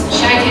kids,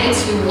 shy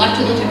kids who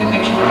reluctantly took a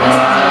picture with us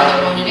because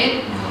they wanted it,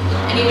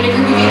 and even a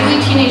group of usually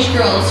teenage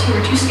girls who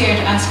were too scared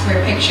to ask for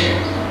a picture.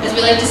 As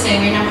we like to say,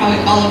 we're now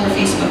probably all over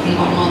Facebook in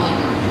Guatemala.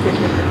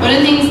 One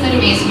of the things that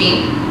amazed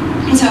me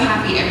is how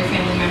happy every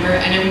family member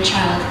and every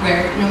child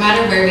were, no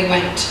matter where we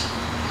went.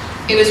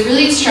 It was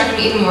really struck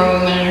me even more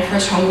when we went on our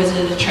first home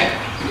visit of the trip.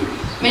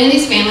 Many of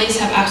these families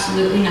have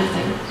absolutely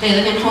nothing. They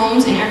live in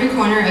homes in every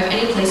corner of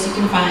any place you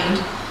can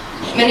find.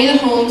 Many of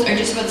the homes are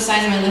just about the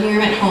size of my living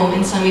room at home,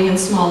 and some even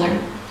smaller.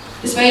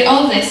 Despite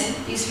all of this,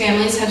 these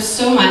families have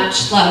so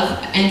much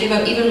love and give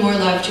out even more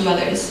love to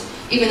others,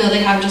 even though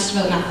they have just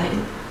about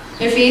nothing.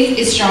 Their faith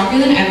is stronger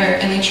than ever,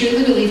 and they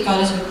truly believe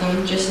God is with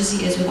them, just as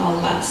he is with all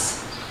of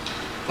us.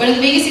 One of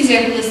the biggest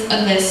examples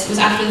of this was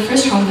after the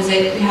first home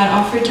visit, we had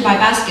offered to buy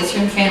baskets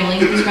for a family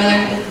whose brother,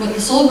 the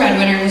sole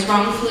breadwinner, was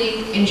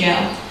wrongfully in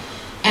jail,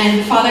 and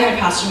the father had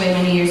passed away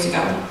many years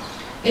ago.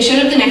 They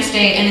showed up the next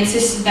day and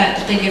insisted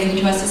that they give them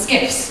to us as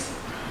gifts.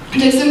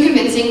 It took some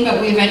convincing, but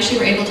we eventually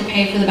were able to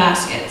pay for the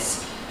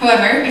baskets.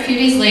 However, a few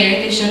days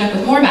later, they showed up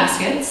with more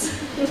baskets,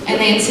 and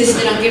they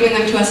insisted on giving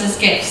them to us as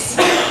gifts.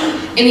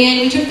 In the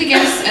end, we took the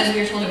gifts, as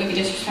we were told it would be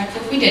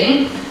disrespectful if we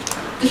didn't.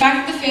 The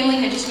fact that the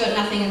family had just about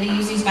nothing and they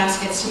used these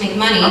baskets to make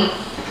money,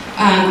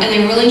 and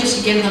they were willing just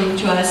to give them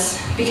to us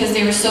because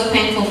they were so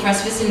thankful for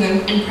us visiting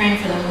them and praying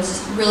for them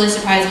was really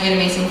surprising and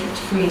amazing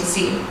for me to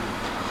see.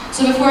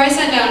 So before I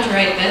sat down to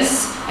write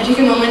this, I took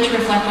a moment to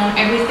reflect on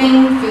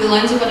everything through the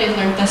lens of what I've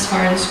learned thus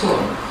far in school.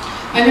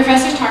 My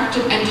professors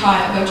talked and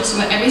taught about just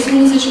about every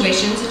single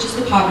situation, such as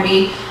the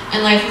poverty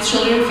and life with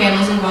children and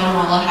families in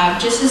Guatemala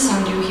have, just as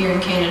some do here in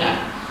Canada.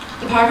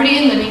 The poverty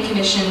and living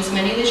conditions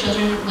many of the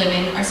children live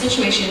in are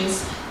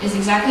situations is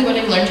exactly what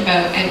I've learned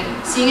about, and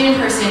seeing it in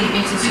person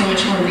makes it so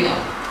much more real.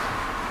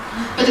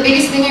 But the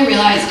biggest thing I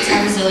realized is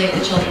how resilient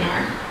the children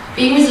are.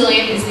 Being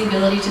resilient is the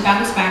ability to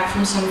bounce back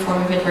from some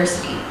form of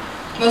adversity.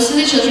 Most of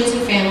the children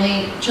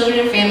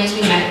and families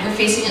we met were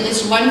facing at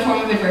least one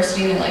form of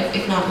adversity in their life,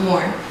 if not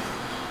more.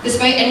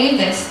 Despite any of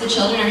this, the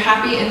children are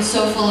happy and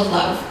so full of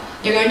love.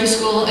 They're going to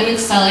school and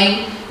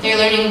excelling, they're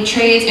learning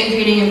trades and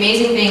creating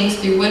amazing things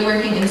through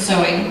woodworking and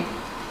sewing.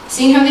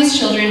 Seeing how these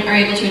children are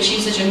able to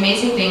achieve such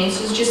amazing things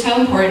shows just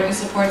how important a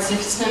support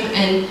system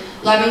and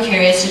love and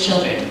care is to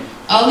children.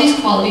 All of these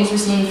qualities were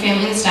seen in the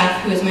family and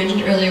staff who, as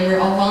mentioned earlier, were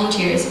all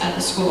volunteers at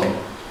the school.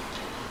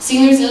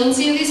 Seeing the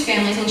resiliency of these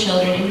families and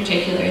children in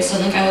particular is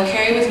something I will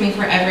carry with me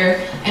forever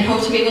and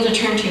hope to be able to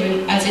turn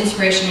to as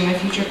inspiration in my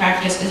future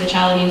practice as a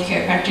child and youth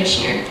care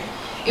practitioner.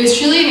 It was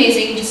truly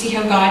amazing to see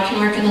how God can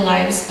work in the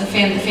lives of the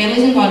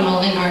families in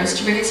Guatemala and ours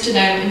to bring us to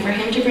them and for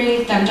Him to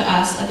bring them to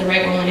us at the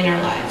right moment in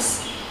our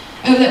lives.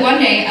 I hope that one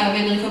day I'll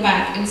be able to go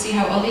back and see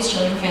how all these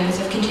children and families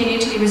have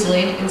continued to be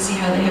resilient and see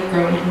how they have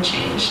grown and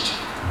changed.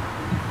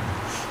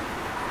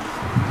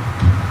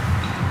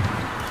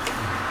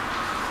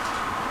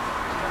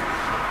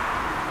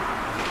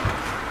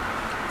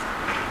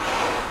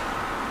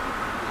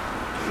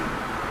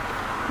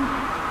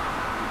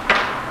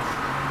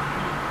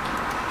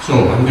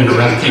 So I'm going to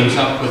wrap things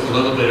up with a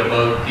little bit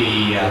about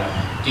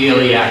the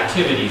daily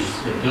activities,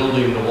 the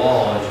building the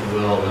wall, as you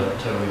will,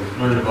 that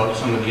we've learned about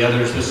some of the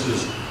others. This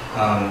is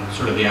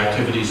sort of the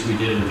activities we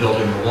did in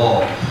building the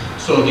wall.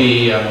 So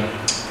the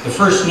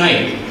first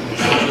night,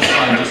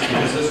 just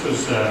because this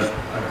was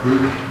a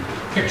group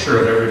picture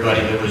of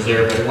everybody that was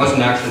there, but it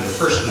wasn't actually the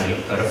first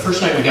night. But the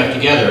first night we got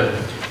together,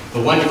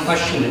 the one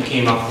question that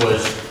came up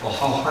was, well,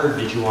 how hard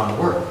did you want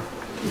to work?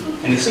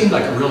 And it seemed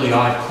like a really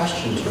odd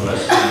question to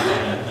us,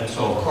 and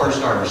so of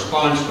course our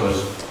response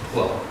was,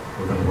 well,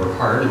 we're going to work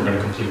hard and we're going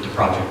to complete the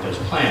project as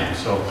planned.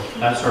 So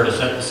that sort of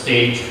set the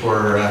stage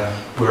for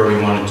where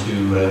we wanted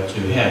to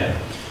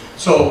head.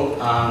 So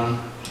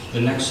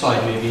the next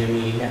slide, maybe,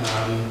 Amy.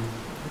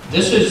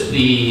 This is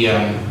the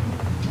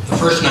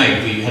first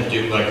night we had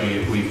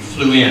to, we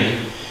flew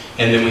in,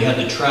 and then we had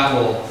to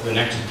travel the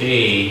next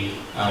day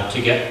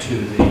to get to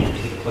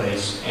the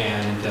place,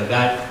 and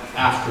that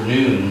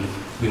afternoon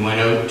we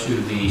went out to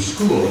the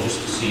school just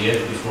to see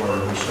it before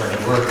we started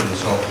working.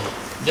 So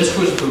this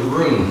was the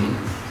room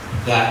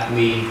that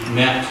we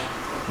met.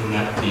 We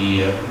met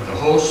the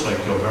host, like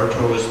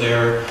Gilberto was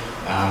there.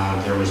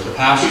 There was the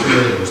pastor,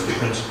 there was the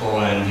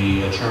principal, and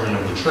the chairman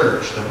of the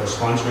church that was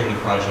sponsoring the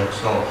project.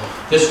 So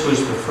this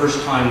was the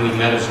first time we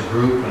met as a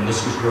group, and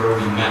this is where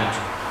we met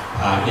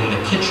in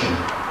the kitchen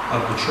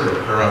of the church,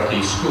 or of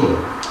the school.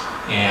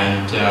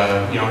 And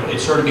you know, it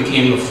sort of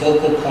became the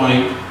focal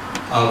point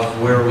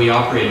of where we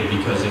operated,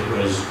 because it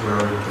was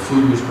where the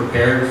food was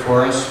prepared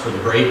for us for the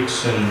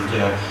breaks and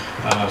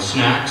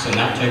snacks and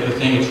that type of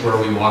thing. It's where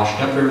we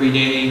washed up every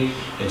day.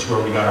 It's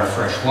where we got our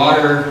fresh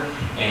water.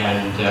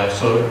 And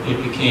so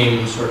it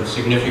became sort of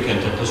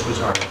significant that this was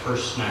our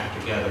first snack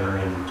together,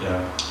 and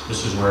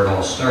this is where it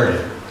all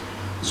started.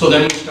 So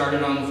then we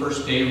started on the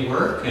first day of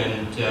work,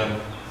 and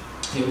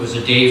it was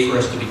a day for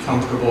us to be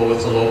comfortable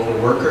with the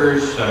local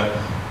workers.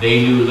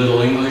 They knew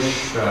little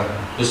English.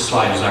 This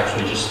slide is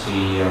actually just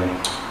the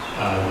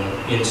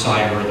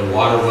inside where the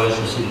water was.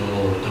 You see the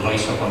little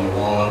device up on the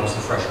wall. That was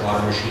the fresh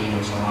water machine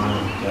and so on.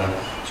 And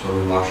that's where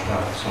we washed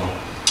up. So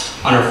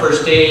on our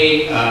first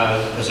day,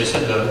 as I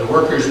said, the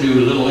workers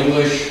knew little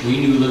English. We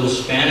knew little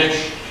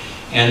Spanish.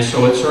 And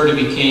so it sort of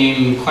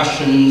became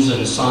questions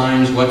and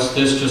signs. What's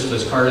this? Just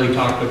as Carly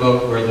talked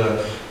about, where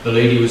the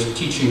lady was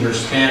teaching her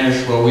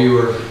Spanish while we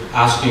were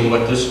asking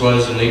what this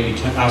was, and they'd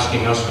be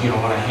asking us, you know,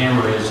 what a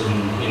hammer is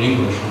in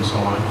English and so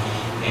on.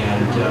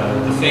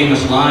 And the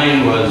famous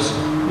line was,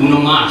 uno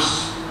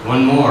más,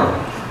 one more.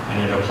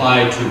 And it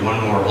applied to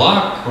one more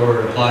block,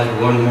 or it applied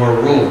to one more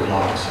row of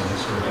blocks. And it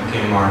sort of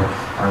became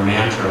our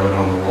mantra out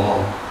on the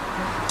wall.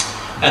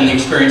 And the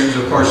experience was,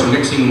 of course,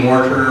 mixing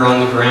mortar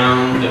on the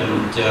ground,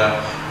 and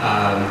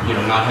you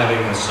know, not having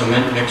a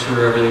cement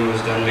mixer. Everything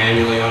was done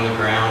manually on the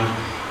ground.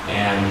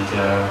 And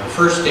the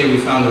first day we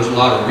found there was a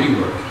lot of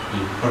rework.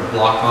 You put a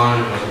block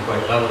on, it wasn't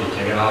quite level, you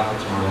take it off,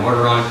 put some more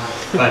mortar on.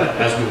 But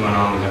as we went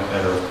on, we got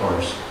better, of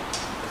course.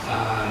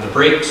 The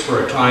breaks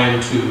were a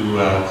time to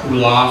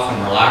cool off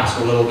and relax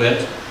a little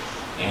bit.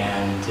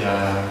 And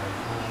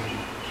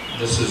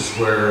this is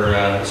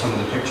where some of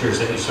the pictures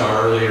that you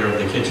saw earlier of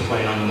the kids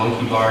playing on the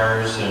monkey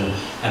bars and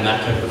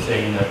that type of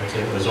thing, that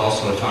it was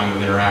also a time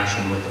of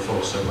interaction with the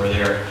folks that were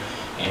there.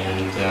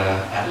 And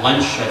at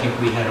lunch, I think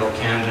we had O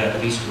Canada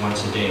at least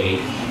once a day.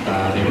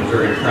 They were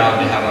very proud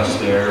to have us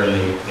there, and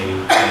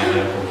they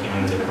did O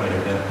Canada quite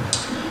a bit.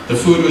 The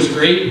food was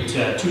great,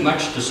 too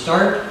much to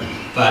start,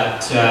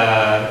 but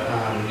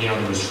you know,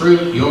 there was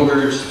fruit,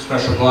 yogurts,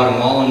 special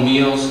Guatemalan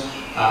meals.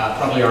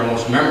 Probably our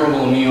most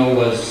memorable meal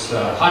was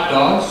hot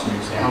dogs. And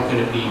you say, how can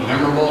it be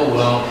memorable?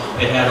 Well,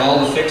 it had all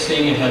the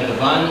fixing, it had the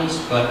buns,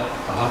 but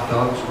the hot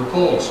dogs were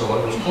cold, so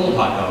it was cold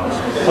hot dogs.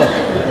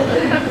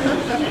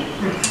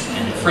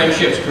 And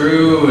friendships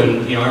grew,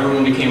 and you know,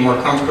 everyone became more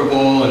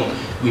comfortable,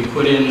 and we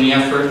put in the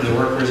effort, and the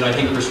workers, I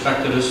think,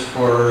 respected us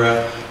for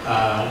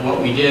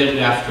what we did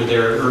after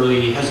their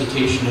early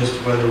hesitation as to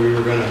whether we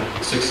were going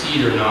to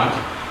succeed or not.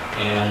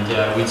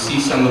 And we'd see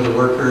some of the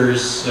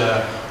workers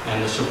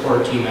and the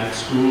support team at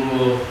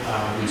school.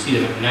 We'd see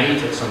them at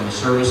night at some of the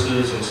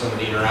services and some of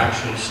the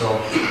interactions. So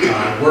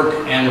work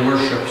and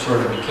worship sort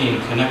of became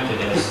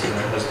connected as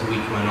the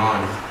week went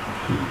on.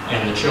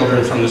 And the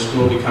children from the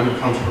school became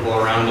comfortable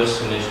around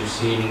us, and as you've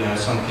seen,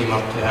 some came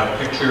up to have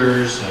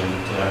pictures,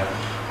 and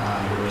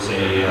there was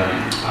a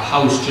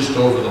house just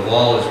over the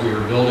wall. As we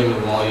were building the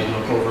wall, you'd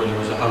look over and there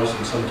was a house,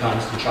 and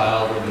sometimes the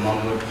child or the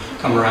mom would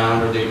come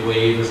around, or they'd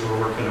wave as we're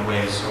working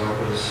away. So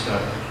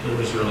it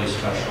was really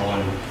special.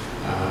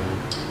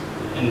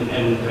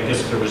 And I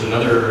guess there was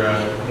another,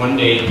 one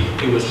day,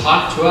 it was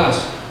hot to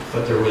us,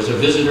 But there was a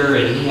visitor,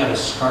 and he had a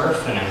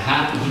scarf and a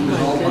hat, and he was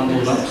all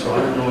bundled up, so I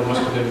don't know, it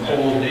must have been a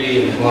cold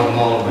day in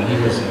Guatemala when he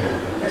was there.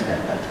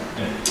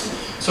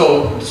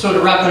 So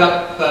to wrap it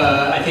up,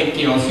 I think,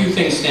 a few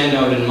things stand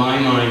out in my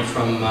mind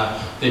from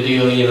the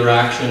daily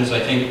interactions. I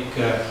think,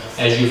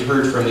 as you've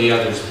heard from the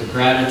others, the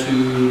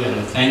gratitude and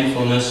the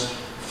thankfulness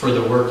for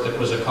the work that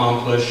was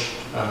accomplished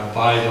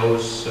by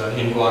those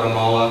in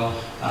Guatemala.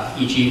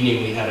 Each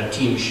evening we had a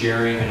team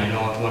sharing, and I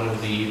know at one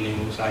of the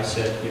evenings I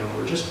said,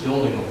 we're just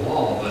building a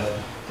wall, but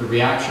the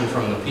reaction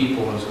from the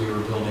people as we were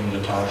building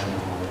the Taj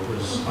Mahal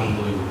was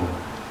unbelievable.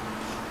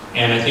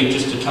 And I think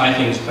just to tie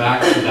things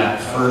back to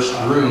that first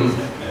room,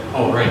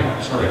 oh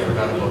right, sorry, I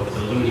forgot about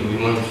the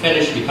loonie. When we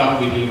finished, we thought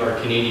we'd leave our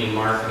Canadian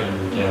mark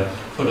and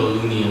put a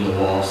loonie in the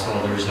wall, so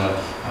there's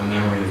a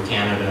memory of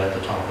Canada at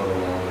the top of the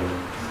wall.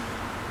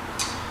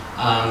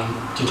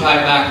 To tie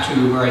it back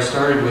to where I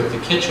started with the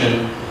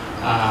kitchen,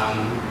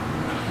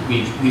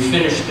 we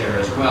finished there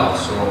as well.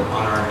 So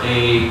on our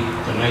day,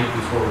 the night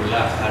before we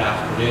left, that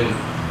afternoon,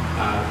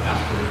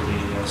 after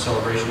the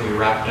celebration, we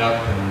wrapped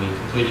up and we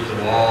completed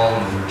the wall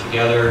and we were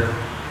together,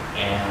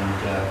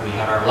 and we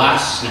had our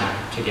last snack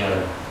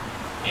together.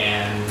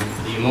 And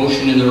the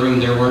emotion in the room,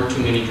 there weren't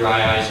too many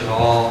dry eyes at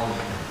all,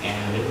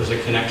 and it was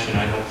a connection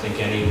I don't think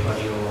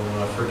anybody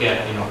will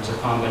forget. It's a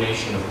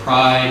combination of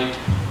pride,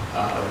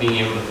 of being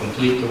able to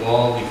complete the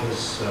wall,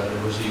 because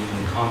there was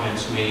even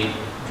comments made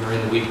during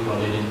the week, well,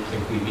 they didn't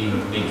think we'd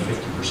make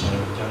 50%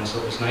 of it done, so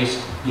it was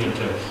nice,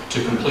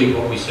 to complete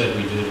what we said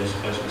we did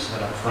as we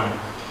said up front.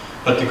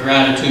 But the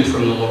gratitude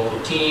from the local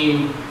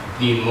team,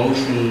 the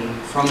emotion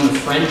from the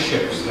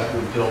friendships that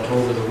we built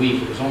over the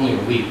week. It was only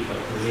a week, but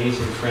the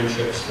amazing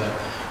friendships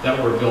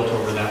that were built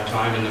over that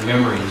time, and the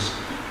memories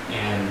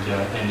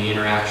and the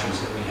interactions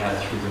that we had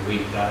through the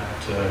week. That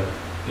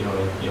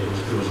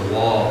it was a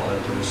wall, but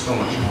there was so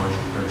much more as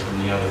you heard from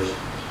the others.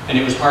 And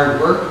it was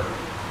hard work,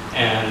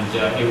 and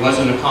it was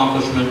an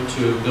accomplishment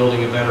to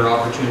building a better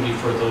opportunity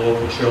for the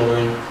local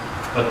children.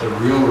 But the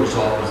real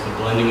result was the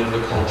blending of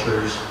the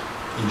cultures,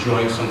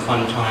 enjoying some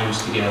fun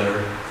times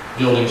together,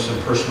 building some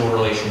personal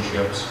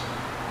relationships,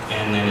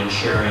 and then in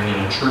sharing in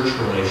a church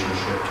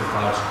relationship to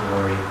God's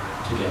glory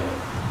together.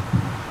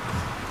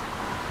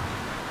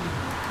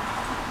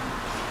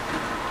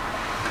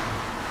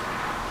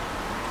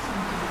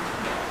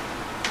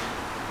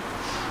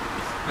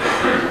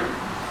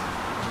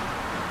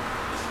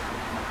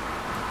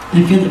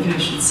 I feel like I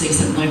should say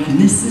something like, and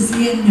this is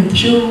the end of the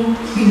show.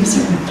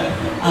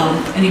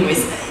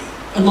 Anyways,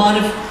 a lot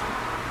of,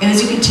 and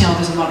as you can tell,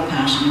 there's a lot of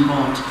passion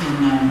involved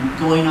in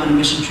going on a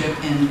mission trip,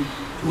 and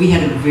we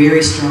had a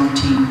very strong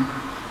team.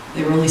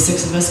 There were only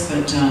 6 of us,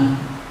 but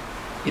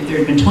if there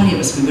had been 20 of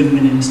us, we wouldn't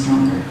have been any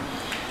stronger.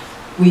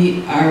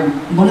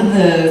 One of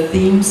the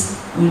themes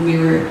when we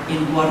were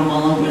in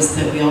Guatemala was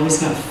that we always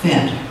got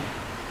fed.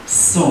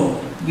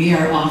 So we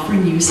are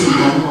offering you some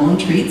Guatemalan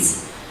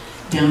treats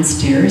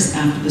downstairs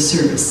after the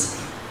service.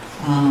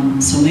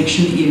 So make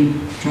sure that you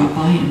drop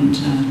by and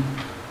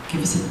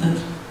give us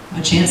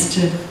a chance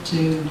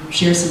to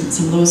share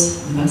some of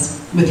those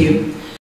with you.